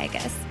forget to tag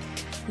us.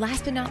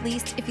 Last but not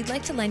least, if you'd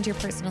like to lend your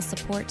personal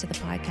support to the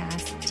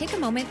podcast, take a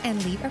moment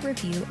and leave a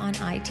review on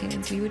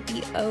iTunes. We would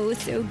be oh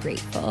so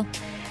grateful.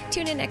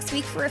 Tune in next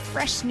week for a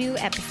fresh new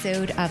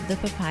episode of the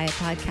Papaya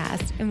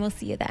Podcast, and we'll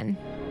see you then.